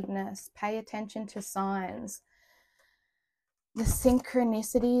my goodness. Pay attention to signs. The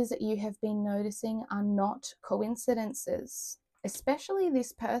synchronicities that you have been noticing are not coincidences, especially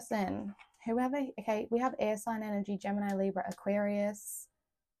this person. Whoever, okay, we have air sign energy, Gemini, Libra, Aquarius.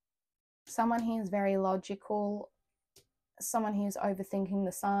 Someone here is very logical. Someone here is overthinking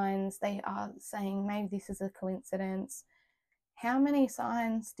the signs. They are saying maybe this is a coincidence. How many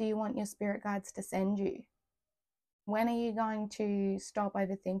signs do you want your spirit guides to send you? When are you going to stop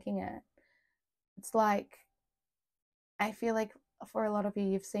overthinking it? It's like, I feel like for a lot of you,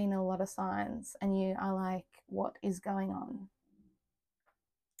 you've seen a lot of signs and you are like, what is going on?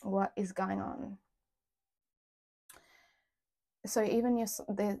 What is going on? So even your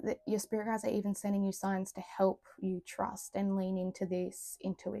spirit guides are even sending you signs to help you trust and lean into this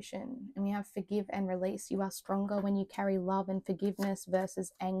intuition. And we have forgive and release. You are stronger when you carry love and forgiveness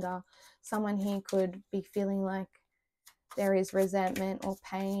versus anger. Someone here could be feeling like there is resentment or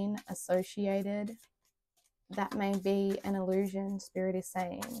pain associated. That may be an illusion, Spirit is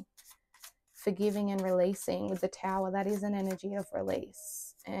saying. Forgiving and releasing with the Tower, that is an energy of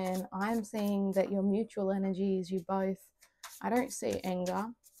release. And I'm seeing that your mutual energy is you both. I don't see anger.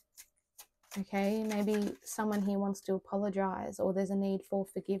 Okay, maybe someone here wants to apologize, or there's a need for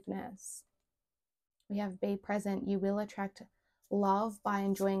forgiveness. We have be present. You will attract love by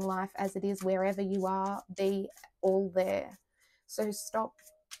enjoying life as it is wherever you are. Be all there. So stop.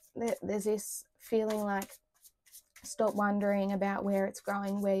 There's this feeling like stop wondering about where it's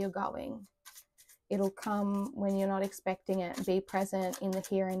going, where you're going. It'll come when you're not expecting it. Be present in the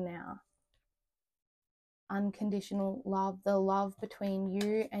here and now. Unconditional love, the love between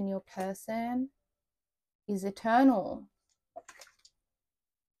you and your person is eternal.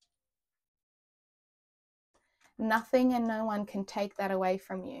 Nothing and no one can take that away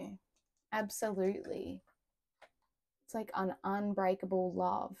from you. Absolutely. It's like an unbreakable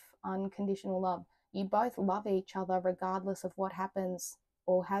love, unconditional love. You both love each other regardless of what happens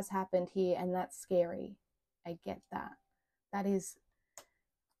or has happened here, and that's scary. I get that. That is,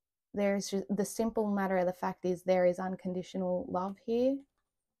 there's just the simple matter of the fact is there is unconditional love here.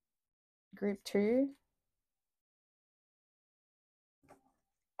 Group 2,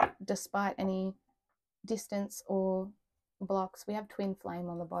 despite any distance or blocks. We have twin flame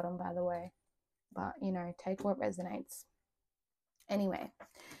on the bottom, by the way, but you know, take what resonates. Anyway,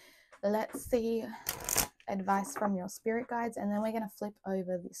 let's see advice from your spirit guides, and then we're going to flip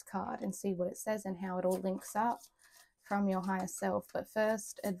over this card and see what it says and how it all links up from your higher self. But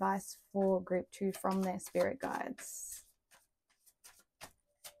first, advice for group 2 from their spirit guides.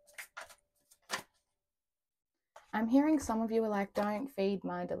 I'm hearing some of you are like, don't feed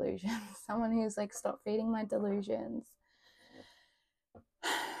my delusions. Someone who's like, stop feeding my delusions.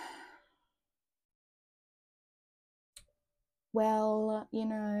 Well, you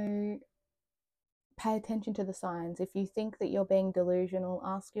know, pay attention to the signs. If you think that you're being delusional,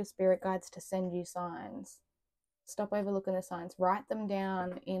 ask your spirit guides to send you signs. Stop overlooking the signs. Write them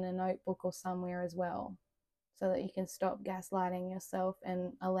down in a notebook or somewhere as well, so that you can stop gaslighting yourself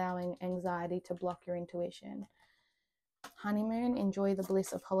and allowing anxiety to block your intuition. Honeymoon, enjoy the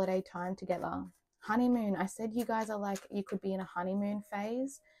bliss of holiday time together. Honeymoon, I said you guys are like, you could be in a honeymoon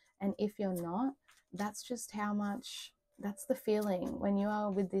phase, and if you're not, that's just how much, that's the feeling. When you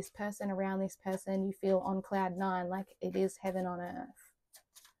are with this person, around this person, you feel on cloud 9, like it is heaven on earth.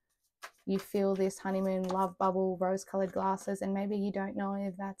 You feel this honeymoon love bubble, rose-colored glasses, and maybe you don't know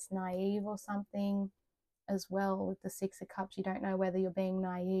if that's naive or something as well. With the 6 of Cups, you don't know whether you're being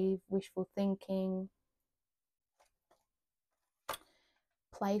naive, wishful thinking.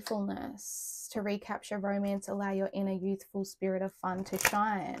 Playfulness, to recapture romance, allow your inner youthful spirit of fun to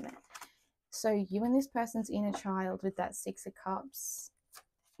shine. So you and this person's inner child with that 6 of Cups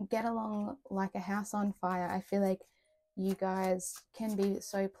get along like a house on fire. I feel like you guys can be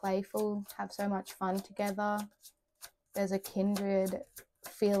so playful, have so much fun together. There's a kindred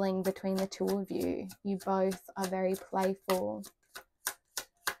feeling between the two of you. You both are very playful,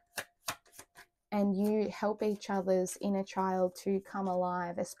 and you help each other's inner child to come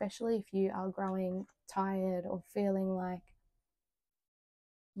alive, especially if you are growing tired or feeling like,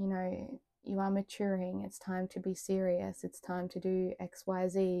 you know, you are maturing. It's time to be serious. It's time to do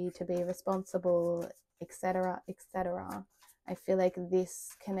XYZ, to be responsible, etc., etc. I feel like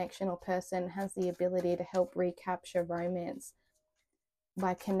this connection or person has the ability to help recapture romance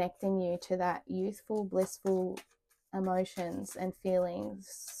by connecting you to that youthful, blissful emotions and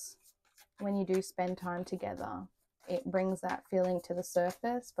feelings. When you do spend time together, it brings that feeling to the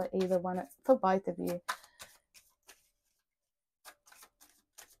surface, but either one, for both of you.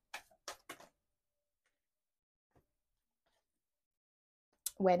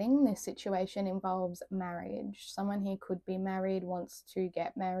 Wedding, this situation involves marriage. Someone here could be married, wants to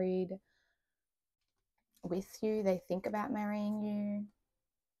get married with you. They think about marrying you,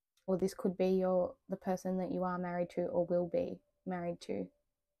 or this could be the person that you are married to or will be married to,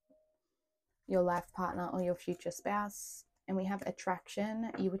 your life partner or your future spouse. And we have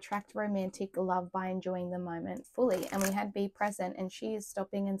attraction. You attract romantic love by enjoying the moment fully. And we had be present, and she is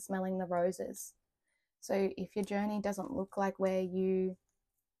stopping and smelling the roses. So if your journey doesn't look like where you,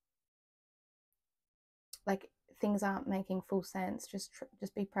 like things aren't making full sense, just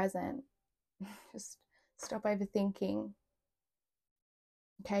be present. Just stop overthinking.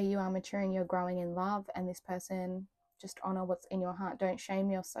 Okay, you are maturing, you're growing in love, and this person just honor what's in your heart. Don't shame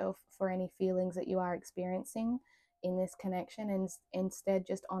yourself for any feelings that you are experiencing in this connection, and instead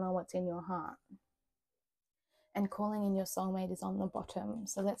just honor what's in your heart. And calling in your soulmate is on the bottom.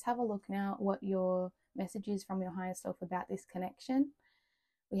 So let's have a look now at what your message is from your higher self about this connection.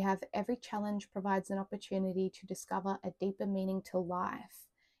 We have every challenge provides an opportunity to discover a deeper meaning to life.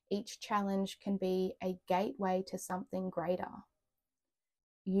 Each challenge can be a gateway to something greater.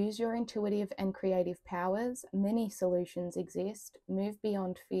 Use your intuitive and creative powers. Many solutions exist. Move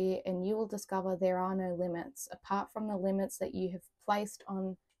beyond fear and you will discover there are no limits apart from the limits that you have placed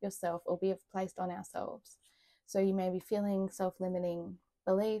on yourself or we have placed on ourselves. So you may be feeling self-limiting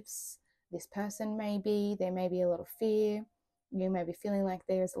beliefs. This person may be, there may be a lot of fear. You may be feeling like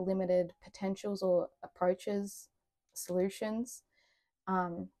there's limited potentials or approaches, solutions.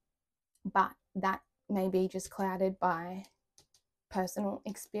 But that may be just clouded by personal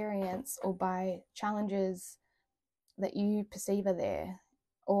experience or by challenges that you perceive are there.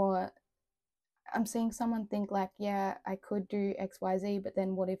 Or I'm seeing someone think like, yeah, I could do XYZ, but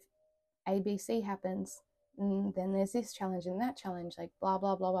then what if ABC happens? And then there's this challenge and that challenge, like blah,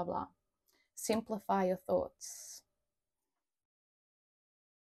 blah, blah, blah, blah. Simplify your thoughts.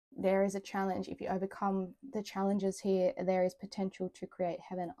 There is a challenge. If you overcome the challenges here, there is potential to create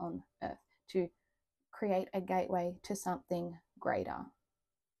heaven on earth, to create a gateway to something greater.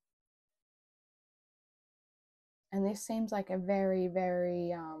 And this seems like a very,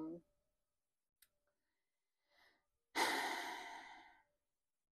 very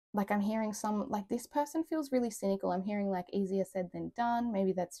like I'm hearing some, like this person feels really cynical. I'm hearing like easier said than done.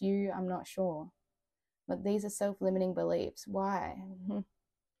 Maybe that's you, I'm not sure. But these are self-limiting beliefs. Why?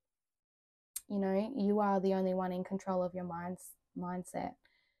 You know, you are the only one in control of your mindset.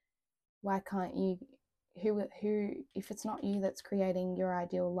 Why can't you, who, if it's not you that's creating your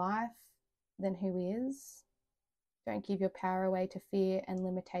ideal life, then who is? Don't give your power away to fear and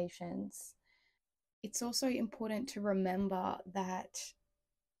limitations. It's also important to remember that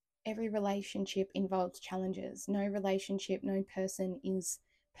every relationship involves challenges. No relationship, no person is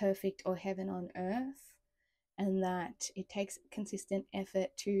perfect or heaven on earth, and that it takes consistent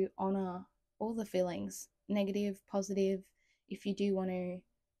effort to honor all the feelings, negative, positive, if you do want to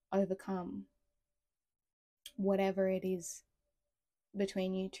overcome whatever it is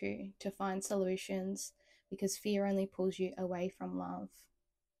between you two, to find solutions, because fear only pulls you away from love.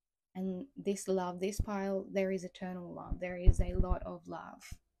 And this love, this pile, there is eternal love. There is a lot of love.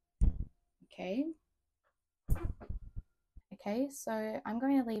 Okay. Okay, so I'm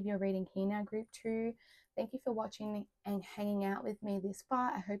going to leave your reading here now, group 2. Thank you for watching and hanging out with me this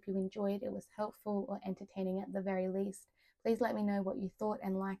far. I hope you enjoyed. It was helpful or entertaining at the very least. Please let me know what you thought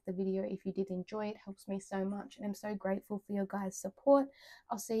and like the video if you did enjoy it. It helps me so much, and I'm so grateful for your guys' support.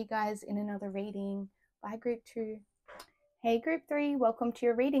 I'll see you guys in another reading. Bye, group 2. Hey, group 3, welcome to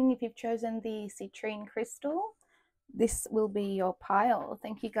your reading. If you've chosen the citrine crystal, this will be your pile.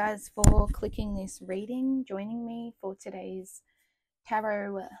 Thank you guys for clicking this reading, joining me for today's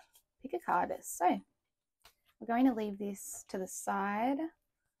tarot pick a card. So we're going to leave this to the side.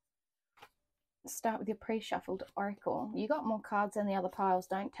 Start with your pre-shuffled oracle. You got more cards than the other piles.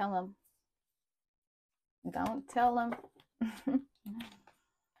 Don't tell them. Don't tell them.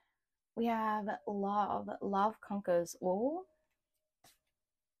 We have love. Love conquers all.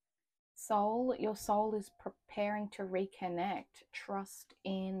 Soul, your soul is preparing to reconnect. Trust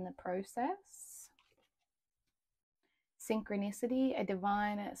in the process. Synchronicity, a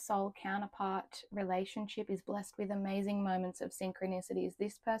divine soul counterpart relationship is blessed with amazing moments of synchronicities.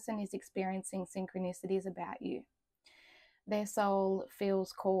 This person is experiencing synchronicities about you. Their soul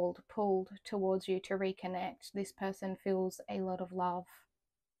feels called, pulled towards you to reconnect. This person feels a lot of love.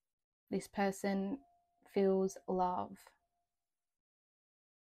 This person feels love.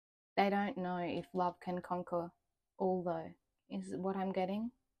 They don't know if love can conquer all, though, is what I'm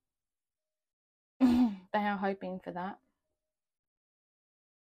getting. They are hoping for that.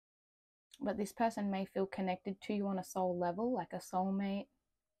 But this person may feel connected to you on a soul level, like a soulmate,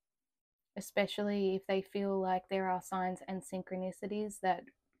 especially if they feel like there are signs and synchronicities that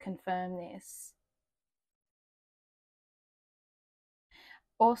confirm this.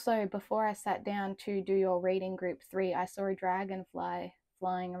 Also, before I sat down to do your reading, group 3, I saw a dragonfly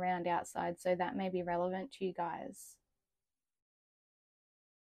flying around outside, so that may be relevant to you guys.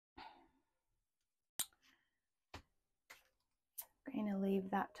 I'm going to leave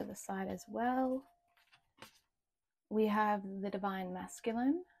that to the side as well. We have the divine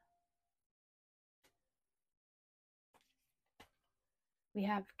masculine. We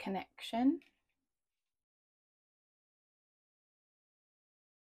have connection.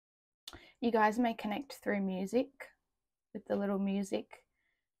 You guys may connect through music. with the little music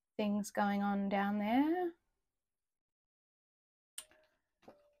things going on down there.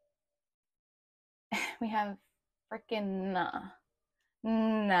 We have freaking nah.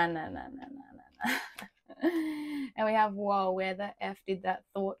 And we have, whoa, where the F did that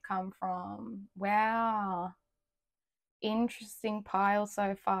thought come from? Wow. Interesting pile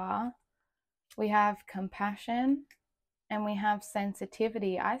so far. We have compassion and we have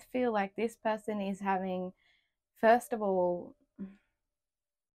sensitivity. I feel like this person is having, first of all,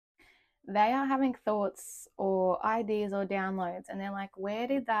 they are having thoughts or ideas or downloads, and they're like, where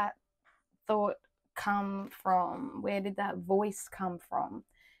did that thought come from? Where did that voice come from?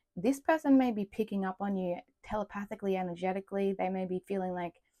 This person may be picking up on you telepathically, energetically. They may be feeling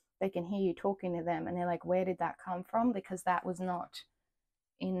like they can hear you talking to them, and they're like, where did that come from? Because that was not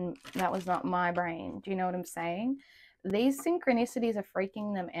my brain. Do you know what I'm saying? These synchronicities are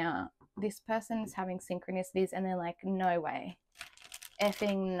freaking them out. This person's having synchronicities and they're like, no way,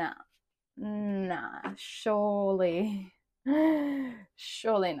 effing nah, surely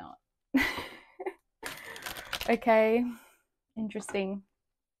not. Okay, interesting.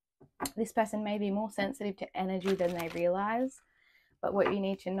 This person may be more sensitive to energy than they realize, but what you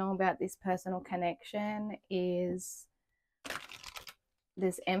need to know about this personal connection is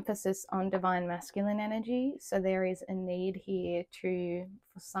there's emphasis on divine masculine energy. So there is a need here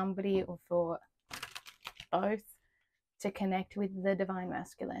for somebody or for both to connect with the divine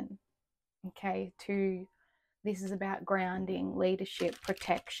masculine. Okay, this is about grounding, leadership,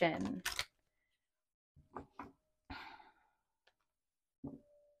 protection,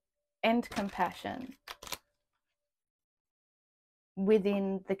 and compassion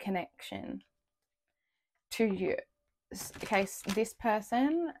within the connection to you. Okay, this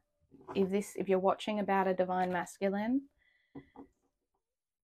person, if you're watching about a divine masculine,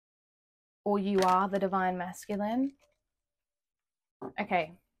 or you are the divine masculine,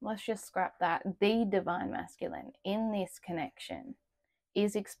 okay, let's just scrap that. The divine masculine in this connection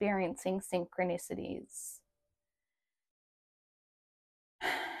is experiencing synchronicities.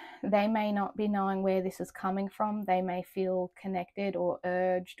 They may not be knowing where this is coming from. They may feel connected or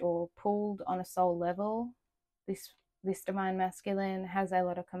urged or pulled on a soul level. This divine masculine has a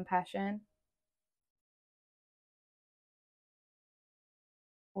lot of compassion.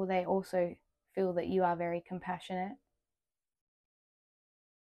 Or they also feel that you are very compassionate.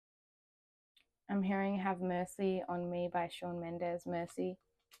 I'm hearing Have Mercy on Me by Shawn Mendes. Mercy.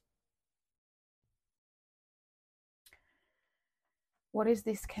 What is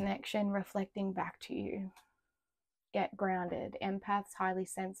this connection reflecting back to you? Get grounded. Empaths, highly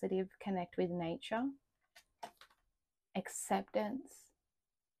sensitive, connect with nature. Acceptance.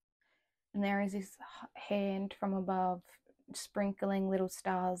 And there is this hand from above sprinkling little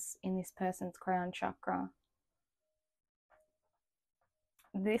stars in this person's crown chakra.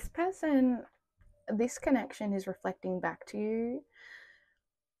 This connection is reflecting back to you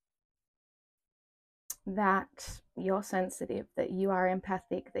that you're sensitive, that you are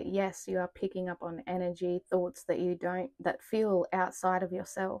empathic, that yes, you are picking up on energy, thoughts that feel outside of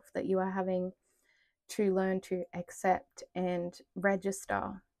yourself, that you are having to learn to accept and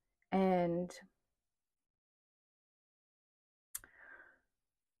register. And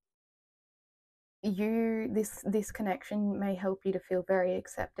this connection may help you to feel very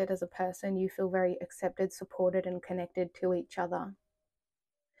accepted as a person. You feel very accepted, supported, and connected to each other.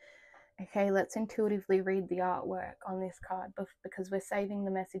 Okay, let's intuitively read the artwork on this card because we're saving the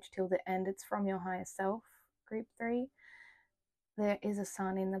message till the end. It's from your higher self, group 3. There is a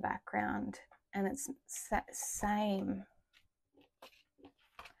sun in the background, and it's same.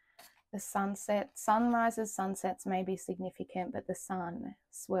 The sunrises, sunsets may be significant, but the sun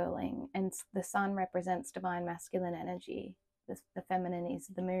swirling, and the sun represents divine masculine energy. The feminine is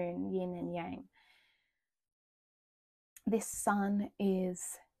the moon, yin and yang. This sun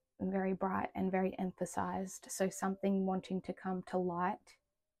is very bright and very emphasized, so something wanting to come to light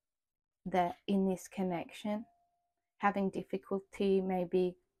that in this connection, having difficulty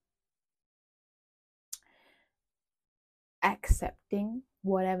maybe accepting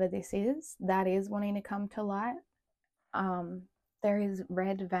whatever this is that is wanting to come to light. There is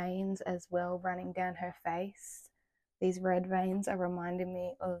red veins as well running down her face. These red veins are reminding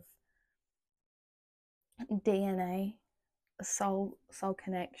me of DNA, soul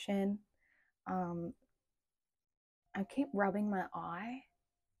connection. I keep rubbing my eye,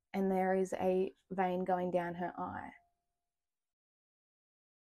 and there is a vein going down her eye.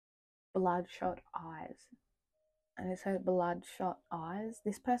 Bloodshot eyes. And it's her bloodshot eyes.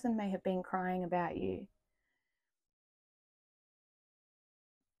 This person may have been crying about you.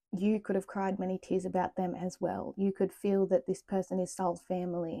 you could have cried many tears about them as well. You could feel that this person is soul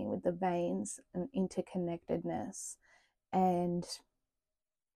family with the veins and interconnectedness. And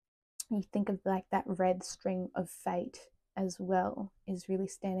you think of like that red string of fate as well is really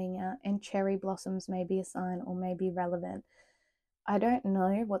standing out. And cherry blossoms may be a sign or may be relevant. I don't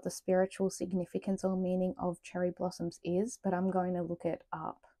know what the spiritual significance or meaning of cherry blossoms is, but I'm going to look it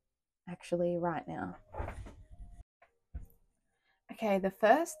up actually right now. Okay, the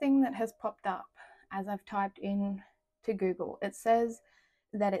first thing that has popped up as I've typed in to Google, it says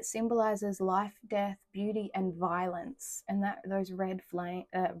that it symbolizes life, death, beauty, and violence, and that those red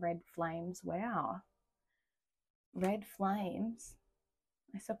flames. Wow, red flames.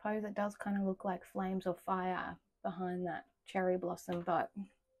 I suppose it does kind of look like flames or fire behind that cherry blossom, but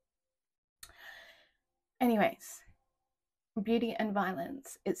anyways, beauty and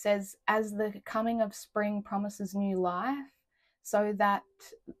violence. It says, as the coming of spring promises new life, so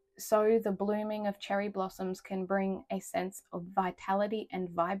the blooming of cherry blossoms can bring a sense of vitality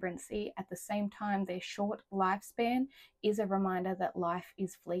and vibrancy. At the same time, their short lifespan is a reminder that life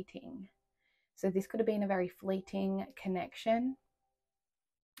is fleeting. So this could have been a very fleeting connection.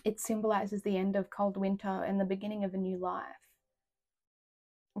 It symbolizes the end of cold winter and the beginning of a new life.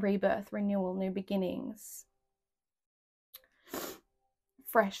 Rebirth, renewal, new beginnings,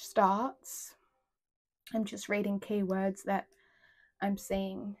 fresh starts. I'm just reading keywords that I'm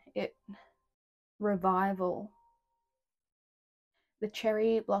seeing. It revival. The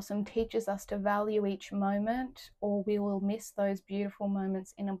cherry blossom teaches us to value each moment, or we will miss those beautiful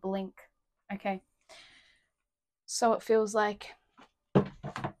moments in a blink. Okay, so it feels like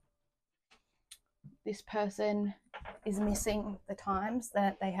this person is missing the times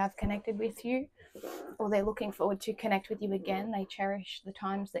that they have connected with you, or they're looking forward to connect with you again. They cherish the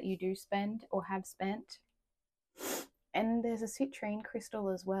times that you do spend or have spent. And there's a citrine crystal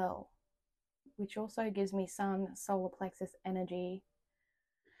as well, which also gives me some solar plexus energy.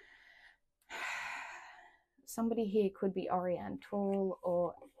 Somebody here could be Oriental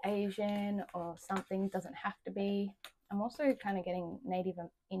or Asian or something, doesn't have to be. I'm also kind of getting Native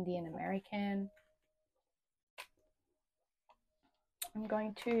Indian American. I'm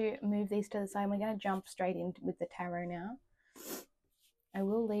going to move these to the side. We're going to jump straight in with the tarot now. I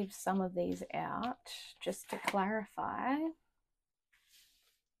will leave some of these out just to clarify.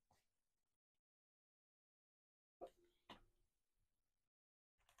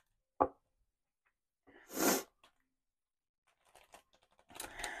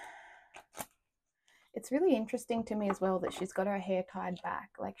 It's really interesting to me as well that she's got her hair tied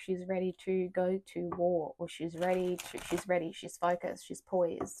back, like she's ready to go to war, or she's ready, she's focused, she's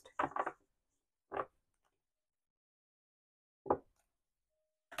poised.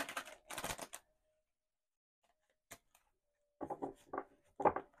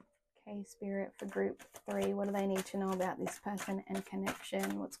 Okay, Spirit, for group 3, what do they need to know about this person and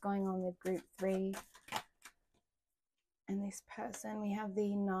connection? What's going on with group 3 and this person? We have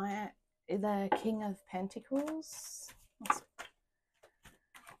the King of Pentacles.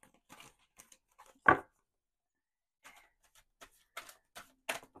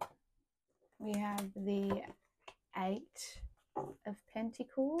 We have the 8 of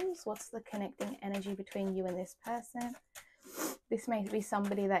Pentacles. What's the connecting energy between you and this person? This may be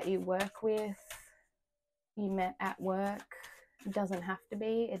somebody that you work with, you met at work. It doesn't have to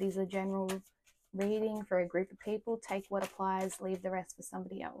be. It is a general reading for a group of people. Take what applies, leave the rest for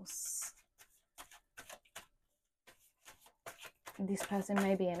somebody else. This person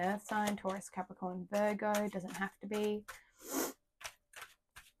may be an earth sign, Taurus, Capricorn, Virgo. Doesn't have to be.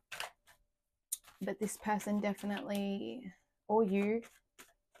 But this person definitely, or you,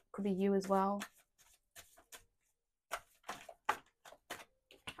 could be you as well.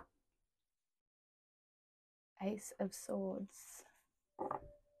 Ace of Swords.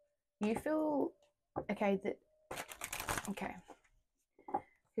 You feel, okay,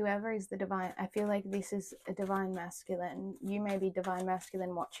 whoever is the divine, I feel like this is a divine masculine. You may be divine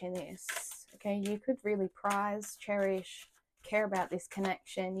masculine watching this. Okay, you could really prize, cherish, care about this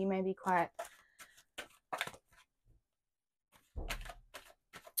connection. You may be quite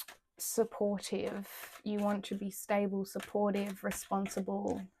supportive. You want to be stable, supportive,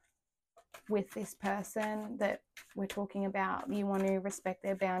 responsible with this person that we're talking about. You want to respect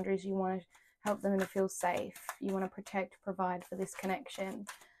their boundaries. You want to help them to feel safe. You want to protect, provide for this connection.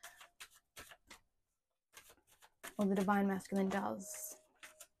 Or the divine masculine does.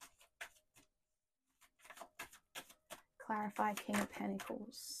 Clarify, King of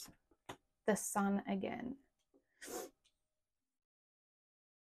Pentacles. The Sun again.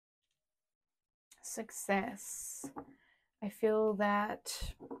 Success. I feel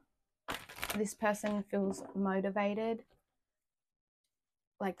that This person feels motivated,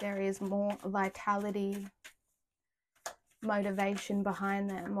 like there is more vitality, motivation behind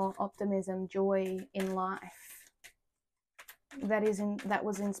them, more optimism, joy in life. That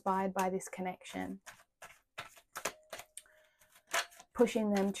was inspired by this connection,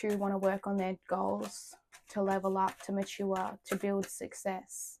 pushing them to want to work on their goals, to level up, to mature, to build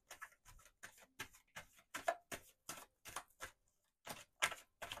success.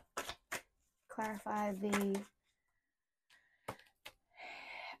 Clarify the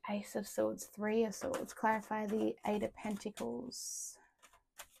Ace of Swords, Three of Swords. Clarify the Eight of Pentacles.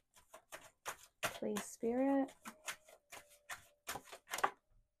 Please, Spirit.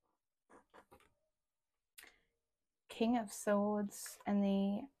 King of Swords and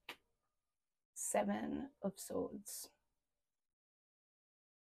the Seven of Swords.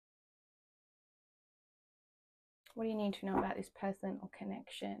 What do you need to know about this person or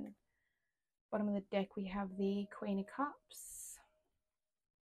connection? Bottom of the deck, we have the Queen of Cups.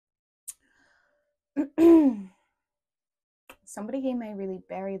 Somebody here may really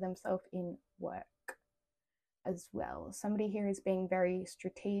bury themselves in work as well. Somebody here is being very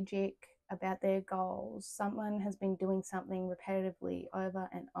strategic about their goals. Someone has been doing something repetitively over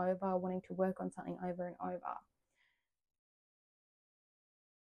and over, wanting to work on something over and over.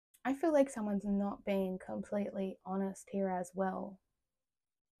 I feel like someone's not being completely honest here as well,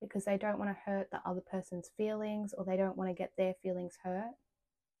 because they don't want to hurt the other person's feelings, or they don't want to get their feelings hurt.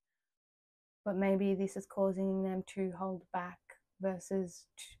 But maybe this is causing them to hold back versus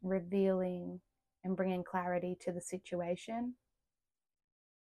revealing and bringing clarity to the situation.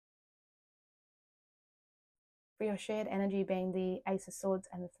 For your shared energy being the Ace of Swords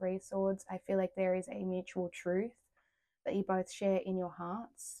and the Three of Swords, I feel like there is a mutual truth that you both share in your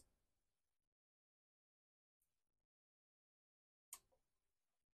hearts.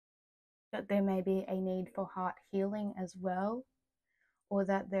 That there may be a need for heart healing as well, or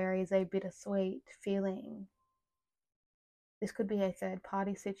that there is a bittersweet feeling. This could be a third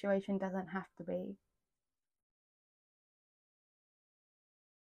party situation, doesn't have to be.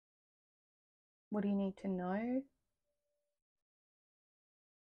 What do you need to know?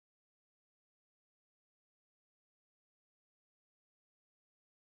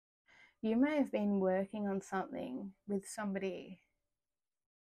 You may have been working on something with somebody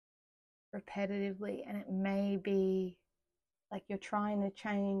repetitively, and it may be like you're trying to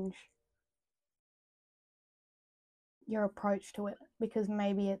change your approach to it because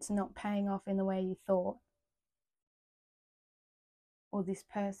maybe it's not paying off in the way you thought. Or this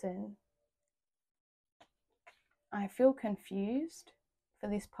person, I feel confused for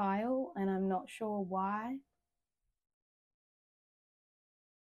this pile and I'm not sure why.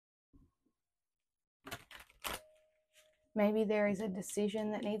 Maybe there is a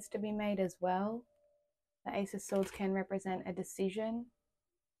decision that needs to be made as well. The Ace of Swords can represent a decision.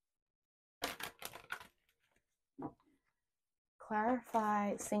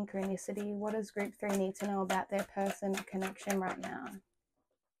 Clarify synchronicity. What does group 3 need to know about their person or connection right now?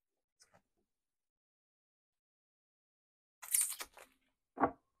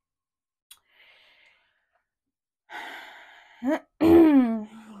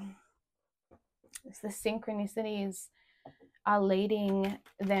 The synchronicities are leading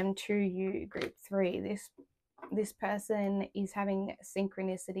them to you, group 3. This person is having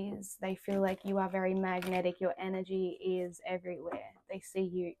synchronicities. They feel like you are very magnetic. Your energy is everywhere. They see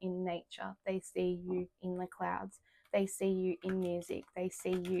you in nature. They see you in the clouds. They see you in music. They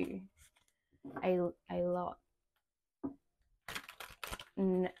see you a lot.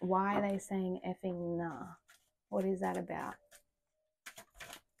 Why are they saying effing nah? What is that about?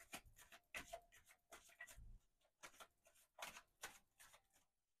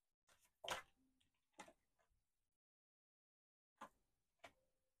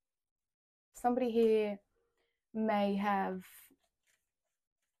 Somebody here may have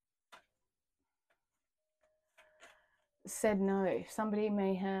said no. Somebody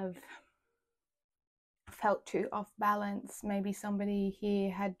may have felt too off balance. Maybe somebody here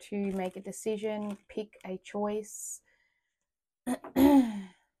had to make a decision, pick a choice.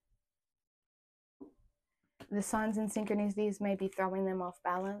 The signs and synchronicities may be throwing them off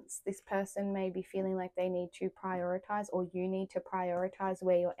balance. This person may be feeling like they need to prioritize, or you need to prioritize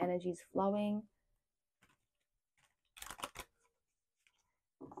where your energy is flowing.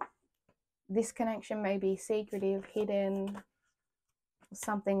 This connection may be secretive, hidden,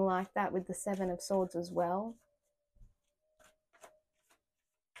 something like that, with the Seven of Swords as well.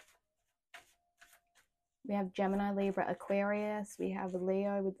 We have Gemini, Libra, Aquarius. We have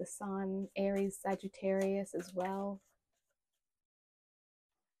Leo with the Sun, Aries, Sagittarius as well.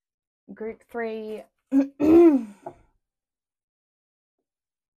 Group 3.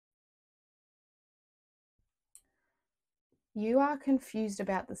 You are confused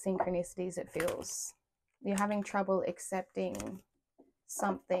about the synchronicities, it feels. You're having trouble accepting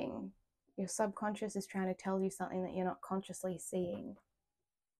something. Your subconscious is trying to tell you something that you're not consciously seeing.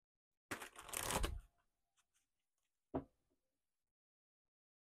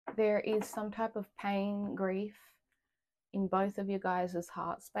 There is some type of pain, grief in both of you guys'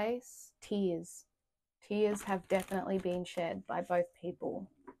 heart space. Tears. Tears have definitely been shed by both people.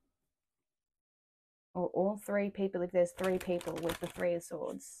 Or all three people, if there's three people with the Three of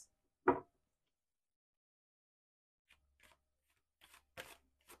Swords.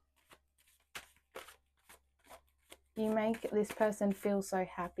 You make this person feel so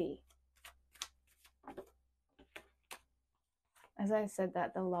happy. As I said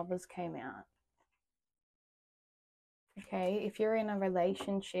that, the Lovers came out. Okay, if you're in a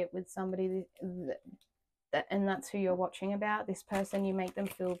relationship with somebody and that's who you're watching about, this person, you make them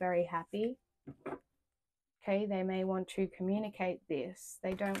feel very happy. Okay, they may want to communicate this.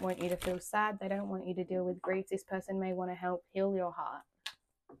 They don't want you to feel sad. They don't want you to deal with grief. This person may want to help heal your heart.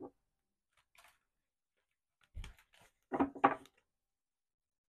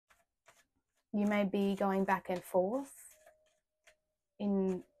 You may be going back and forth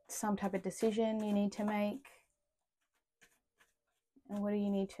in some type of decision you need to make. And what do you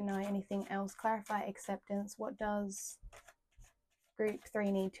need to know? Anything else? Clarify acceptance. What does Group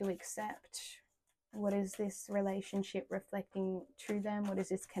 3 need to accept? What is this relationship reflecting to them? What is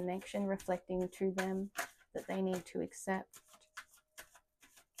this connection reflecting to them that they need to accept?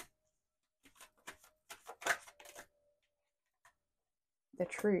 The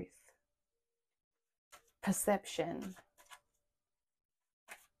truth. Perception.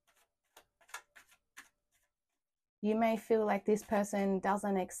 You may feel like this person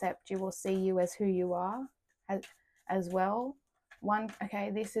doesn't accept you or see you as who you are as well.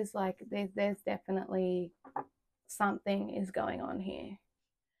 Okay, this is like, there's definitely something is going on here.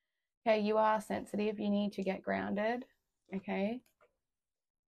 Okay, you are sensitive. You need to get grounded. Okay.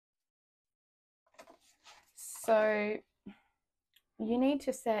 So you need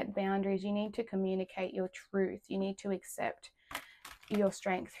to set boundaries. You need to communicate your truth. You need to accept your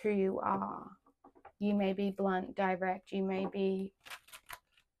strength, who you are. You may be blunt, direct. You may be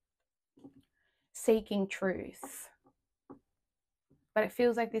seeking truth. But it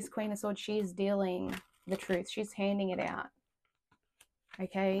feels like this Queen of Swords, she is dealing the truth. She's handing it out.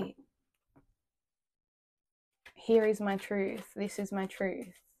 Okay. Here is my truth. This is my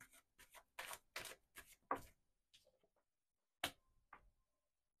truth.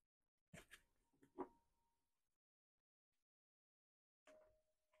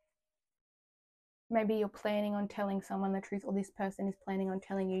 Maybe you're planning on telling someone the truth, or this person is planning on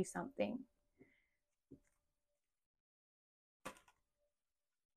telling you something.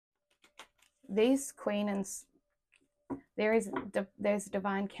 These Queen and there's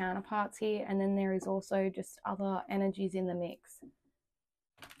divine counterparts here, and then there is also just other energies in the mix.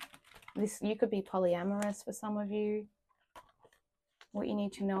 You could be polyamorous for some of you. What you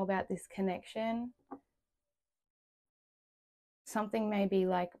need to know about this connection, something may be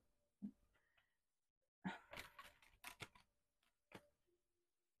like,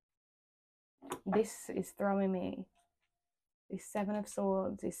 this is throwing me. This Seven of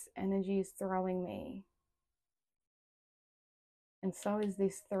Swords, this energy is throwing me. And so is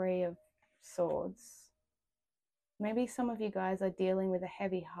this Three of Swords. Maybe some of you guys are dealing with a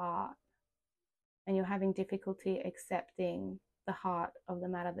heavy heart and you're having difficulty accepting the heart of the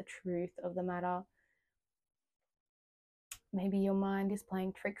matter, the truth of the matter. Maybe your mind is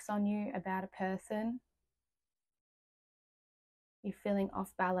playing tricks on you about a person. You're feeling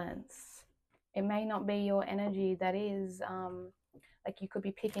off balance. It may not be your energy that is, like you could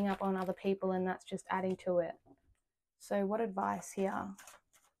be picking up on other people and that's just adding to it. So what advice here?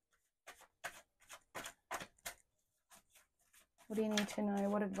 What do you need to know?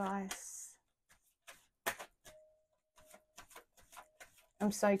 What advice?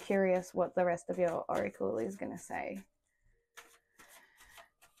 I'm so curious what the rest of your oracle is going to say.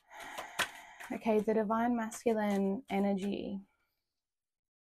 Okay, the divine masculine energy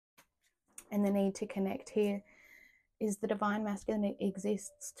and the need to connect here is the divine masculine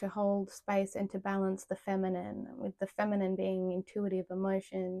exists to hold space and to balance the feminine, with the feminine being intuitive,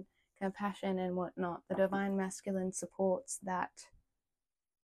 emotion, compassion and whatnot. The divine masculine supports that,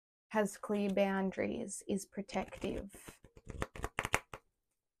 has clear boundaries, is protective.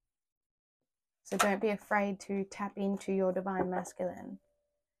 So don't be afraid to tap into your divine masculine.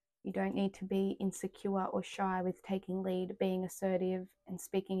 You don't need to be insecure or shy with taking lead, being assertive, and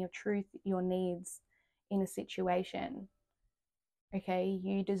speaking your truth, your needs in a situation. Okay,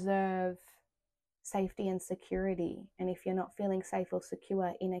 you deserve safety and security. And if you're not feeling safe or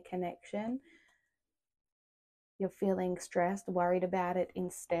secure in a connection, you're feeling stressed, worried about it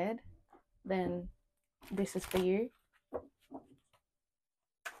instead, then this is for you.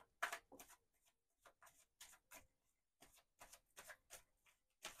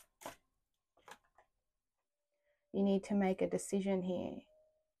 You need to make a decision here.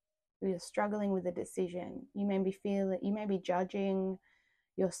 You're struggling with a decision. You may be judging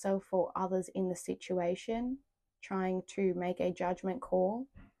yourself or others in the situation, trying to make a judgment call.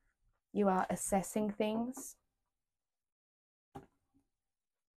 You are assessing things.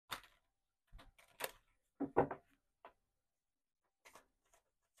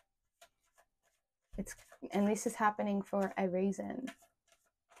 And this is happening for a reason.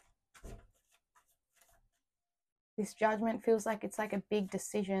 This judgment feels like it's like a big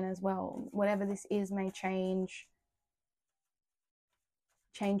decision as well. Whatever this is may change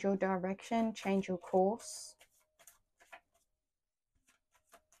your direction, change your course.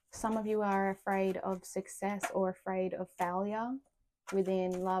 Some of you are afraid of success or afraid of failure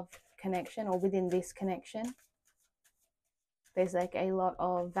within love connection or within this connection. There's like a lot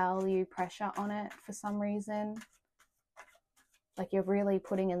of value pressure on it for some reason. Like you're really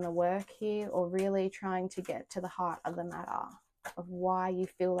putting in the work here, or really trying to get to the heart of the matter of why you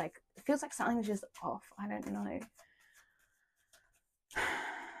feel like, it feels like something's just off. I don't know.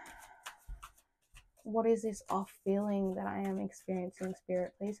 What is this off feeling that I am experiencing,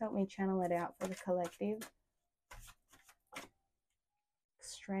 Spirit? Please help me channel it out for the collective.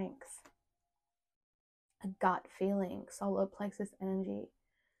 Strength. A gut feeling. Solar plexus energy.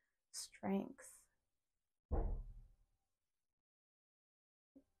 Strength.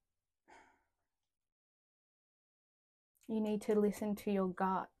 You need to listen to your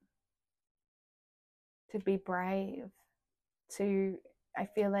gut. To be brave. I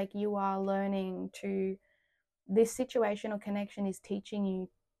feel like you are learning to, this situation or connection is teaching you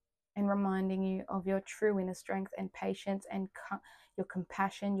and reminding you of your true inner strength and patience and your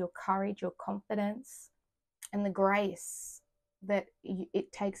compassion, your courage, your confidence, and the grace that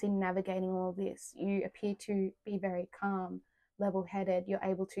it takes in navigating all this. You appear to be very calm, level-headed. You're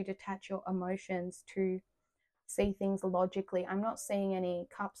able to detach your emotions, to see things logically. I'm not seeing any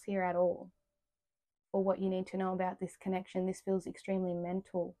cups here at all for what you need to know about this connection. This feels extremely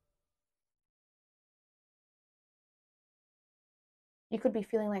mental. You could be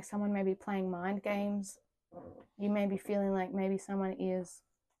feeling like someone may be playing mind games. You may be feeling like maybe someone is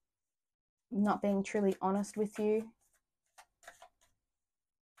not being truly honest with you.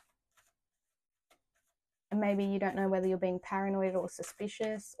 And maybe you don't know whether you're being paranoid or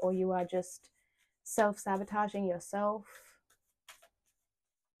suspicious, or you are just self-sabotaging yourself.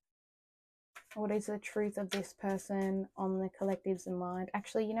 What is the truth of this person on the collective's mind?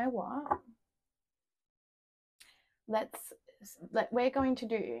 Actually, you know what? We're going to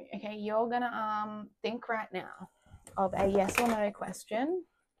do, okay, you're gonna think right now of a yes or no question,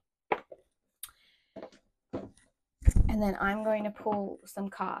 and then I'm going to pull some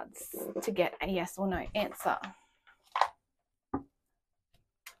cards to get a yes or no answer.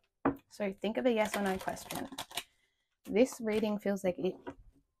 So think of a yes or no question. This reading feels like it's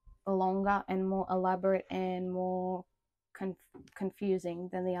longer and more elaborate and more confusing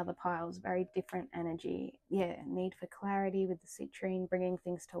than the other piles. Very different energy. Yeah, need for clarity with the citrine, bringing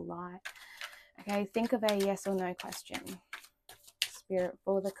things to light. Okay, think of a yes or no question. Spirit,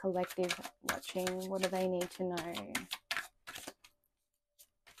 for the collective watching, what do they need to know?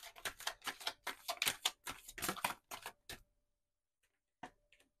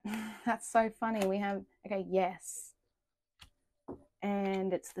 That's so funny. We have, okay, yes.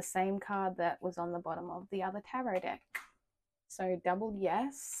 And it's the same card that was on the bottom of the other tarot deck. So double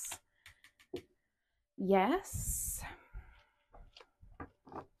yes. Yes.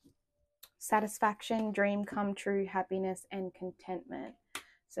 Satisfaction, dream come true, happiness, and contentment.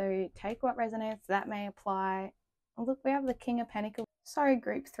 So take what resonates. That may apply. Oh, look, we have the King of Pentacles. Sorry,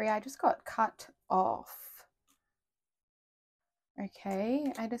 group 3. I just got cut off. Okay,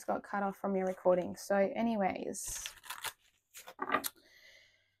 I just got cut off from your recording. So anyways,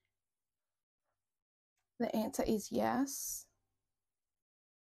 the answer is yes.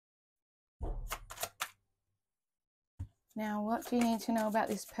 Now, what do you need to know about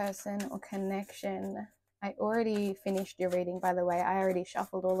this person or connection? I already finished your reading, by the way. I already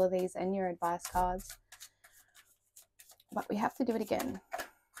shuffled all of these and your advice cards. But we have to do it again.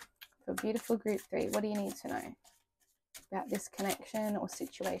 For beautiful group 3, what do you need to know? about this connection or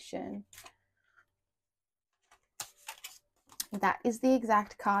situation. That is the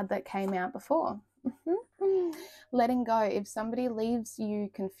exact card that came out before. Letting go. If somebody leaves you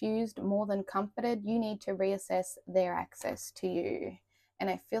confused more than comforted, you need to reassess their access to you. And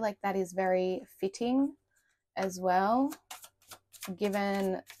I feel like that is very fitting as well,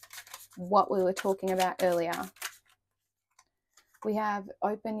 given what we were talking about earlier. We have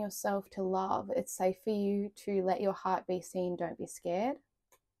open yourself to love. It's safe for you to let your heart be seen. Don't be scared.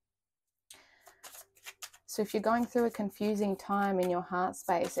 So if you're going through a confusing time in your heart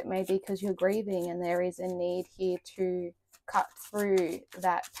space, it may be because you're grieving and there is a need here to cut through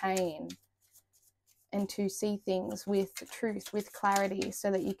that pain and to see things with truth, with clarity,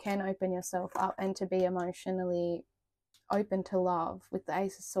 so that you can open yourself up and to be emotionally open to love. With the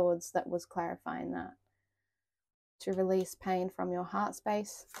Ace of Swords, that was clarifying that. To release pain from your heart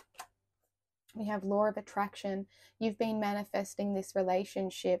space. We have Law of Attraction. You've been manifesting this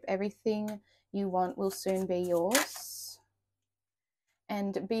relationship. Everything you want will soon be yours.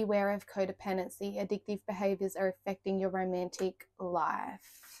 And beware of codependency. Addictive behaviors are affecting your romantic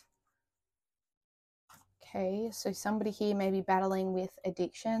life. Okay, so somebody here may be battling with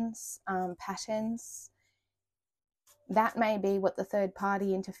addictions, patterns. That may be what the third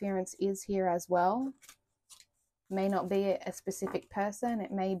party interference is here as well. May not be a specific person.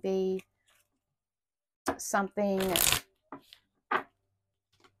 It may be something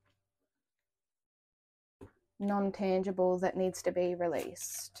non-tangible that needs to be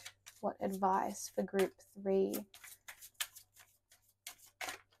released. What advice for group 3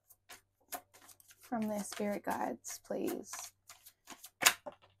 from their spirit guides, please?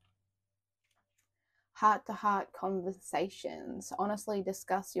 Heart-to-heart conversations. Honestly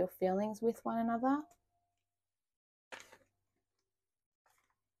discuss your feelings with one another.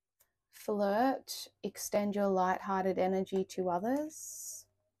 Flirt. Extend your light-hearted energy to others.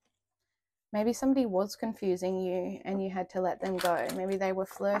 Maybe somebody was confusing you and you had to let them go. Maybe they were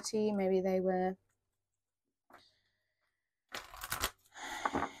flirty. Maybe they were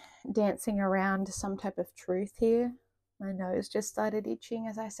dancing around some type of truth here. My nose just started itching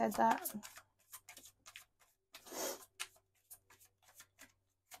as I said that.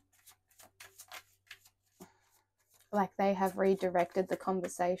 Like they have redirected the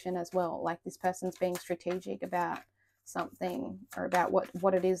conversation as well. Like this person's being strategic about something, or about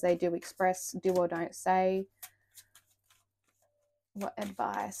what it is they do express, do or don't say. What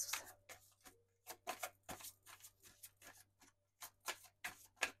advice?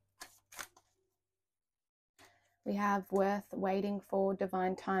 We have worth waiting for.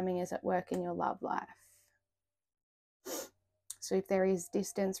 Divine timing is at work in your love life. So if there is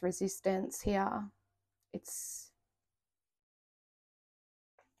distance, resistance here, it's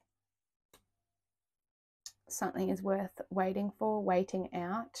something is worth waiting for, waiting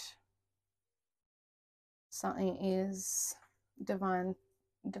out. Something is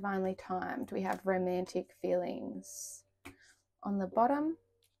divinely timed. We have romantic feelings on the bottom.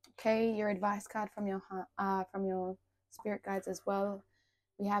 Okay, your advice card from your spirit guides as well.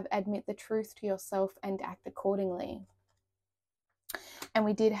 We have admit the truth to yourself and act accordingly. And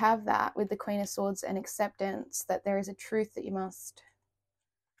we did have that with the Queen of Swords and acceptance, that there is a truth that you must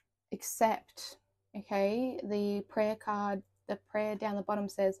accept. Okay, the prayer card, the prayer down the bottom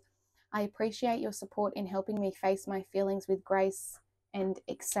says, I appreciate your support in helping me face my feelings with grace and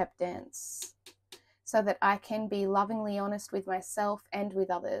acceptance, so that I can be lovingly honest with myself and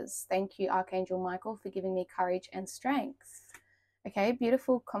with others. Thank you, Archangel Michael, for giving me courage and strength. Okay,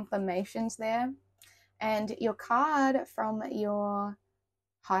 beautiful confirmations there. And your card from your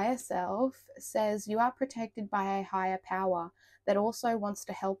higher self says you are protected by a higher power that also wants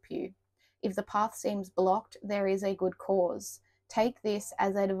to help you. If the path seems blocked, there is a good cause. Take this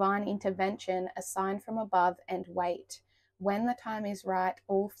as a divine intervention, a sign from above, and wait. When the time is right,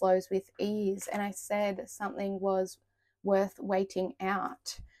 all flows with ease. And I said something was worth waiting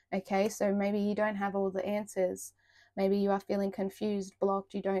out. Okay, so maybe you don't have all the answers. Maybe you are feeling confused,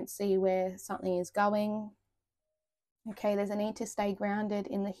 blocked, you don't see where something is going. Okay, there's a need to stay grounded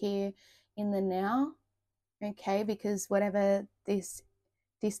in the here, in the now. Okay, because whatever this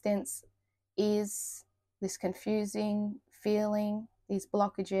distance is, this confusing feeling, these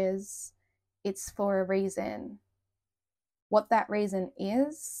blockages, it's for a reason. What that reason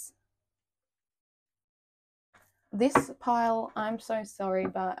is, this pile, I'm so sorry,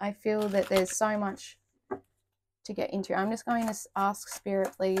 but I feel that there's so much to get into. I'm just going to ask Spirit,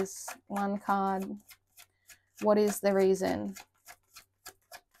 please, one card. What is the reason?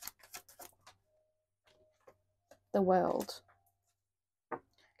 The World.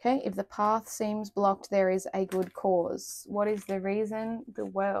 Okay, if the path seems blocked, there is a good cause. What is the reason? The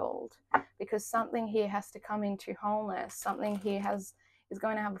world. Because something here has to come into wholeness. Something here is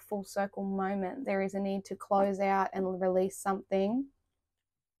going to have a full circle moment. There is a need to close out and release something.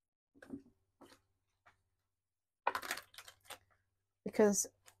 Because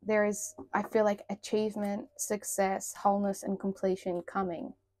there is, I feel like, achievement, success, wholeness, and completion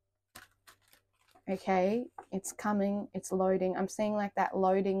coming. Okay, it's coming, it's loading. I'm seeing like that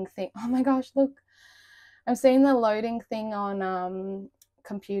loading thing. Oh my gosh, look. I'm seeing the loading thing on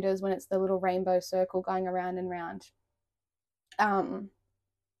computers when it's the little rainbow circle going around and round. I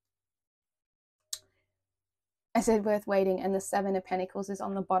said worth waiting, and the Seven of Pentacles is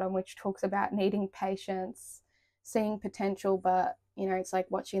on the bottom, which talks about needing patience, seeing potential, but you know, it's like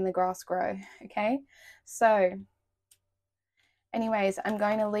watching the grass grow. Okay, so anyways, I'm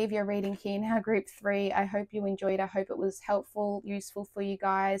going to leave your reading here now, group 3. I hope you enjoyed. I hope it was helpful, useful for you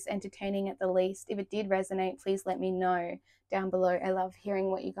guys, entertaining at the least. If it did resonate, please let me know down below. I love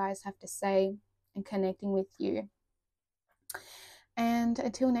hearing what you guys have to say and connecting with you. And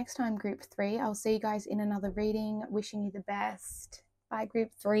until next time, group 3, I'll see you guys in another reading. Wishing you the best. Bye,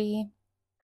 group 3.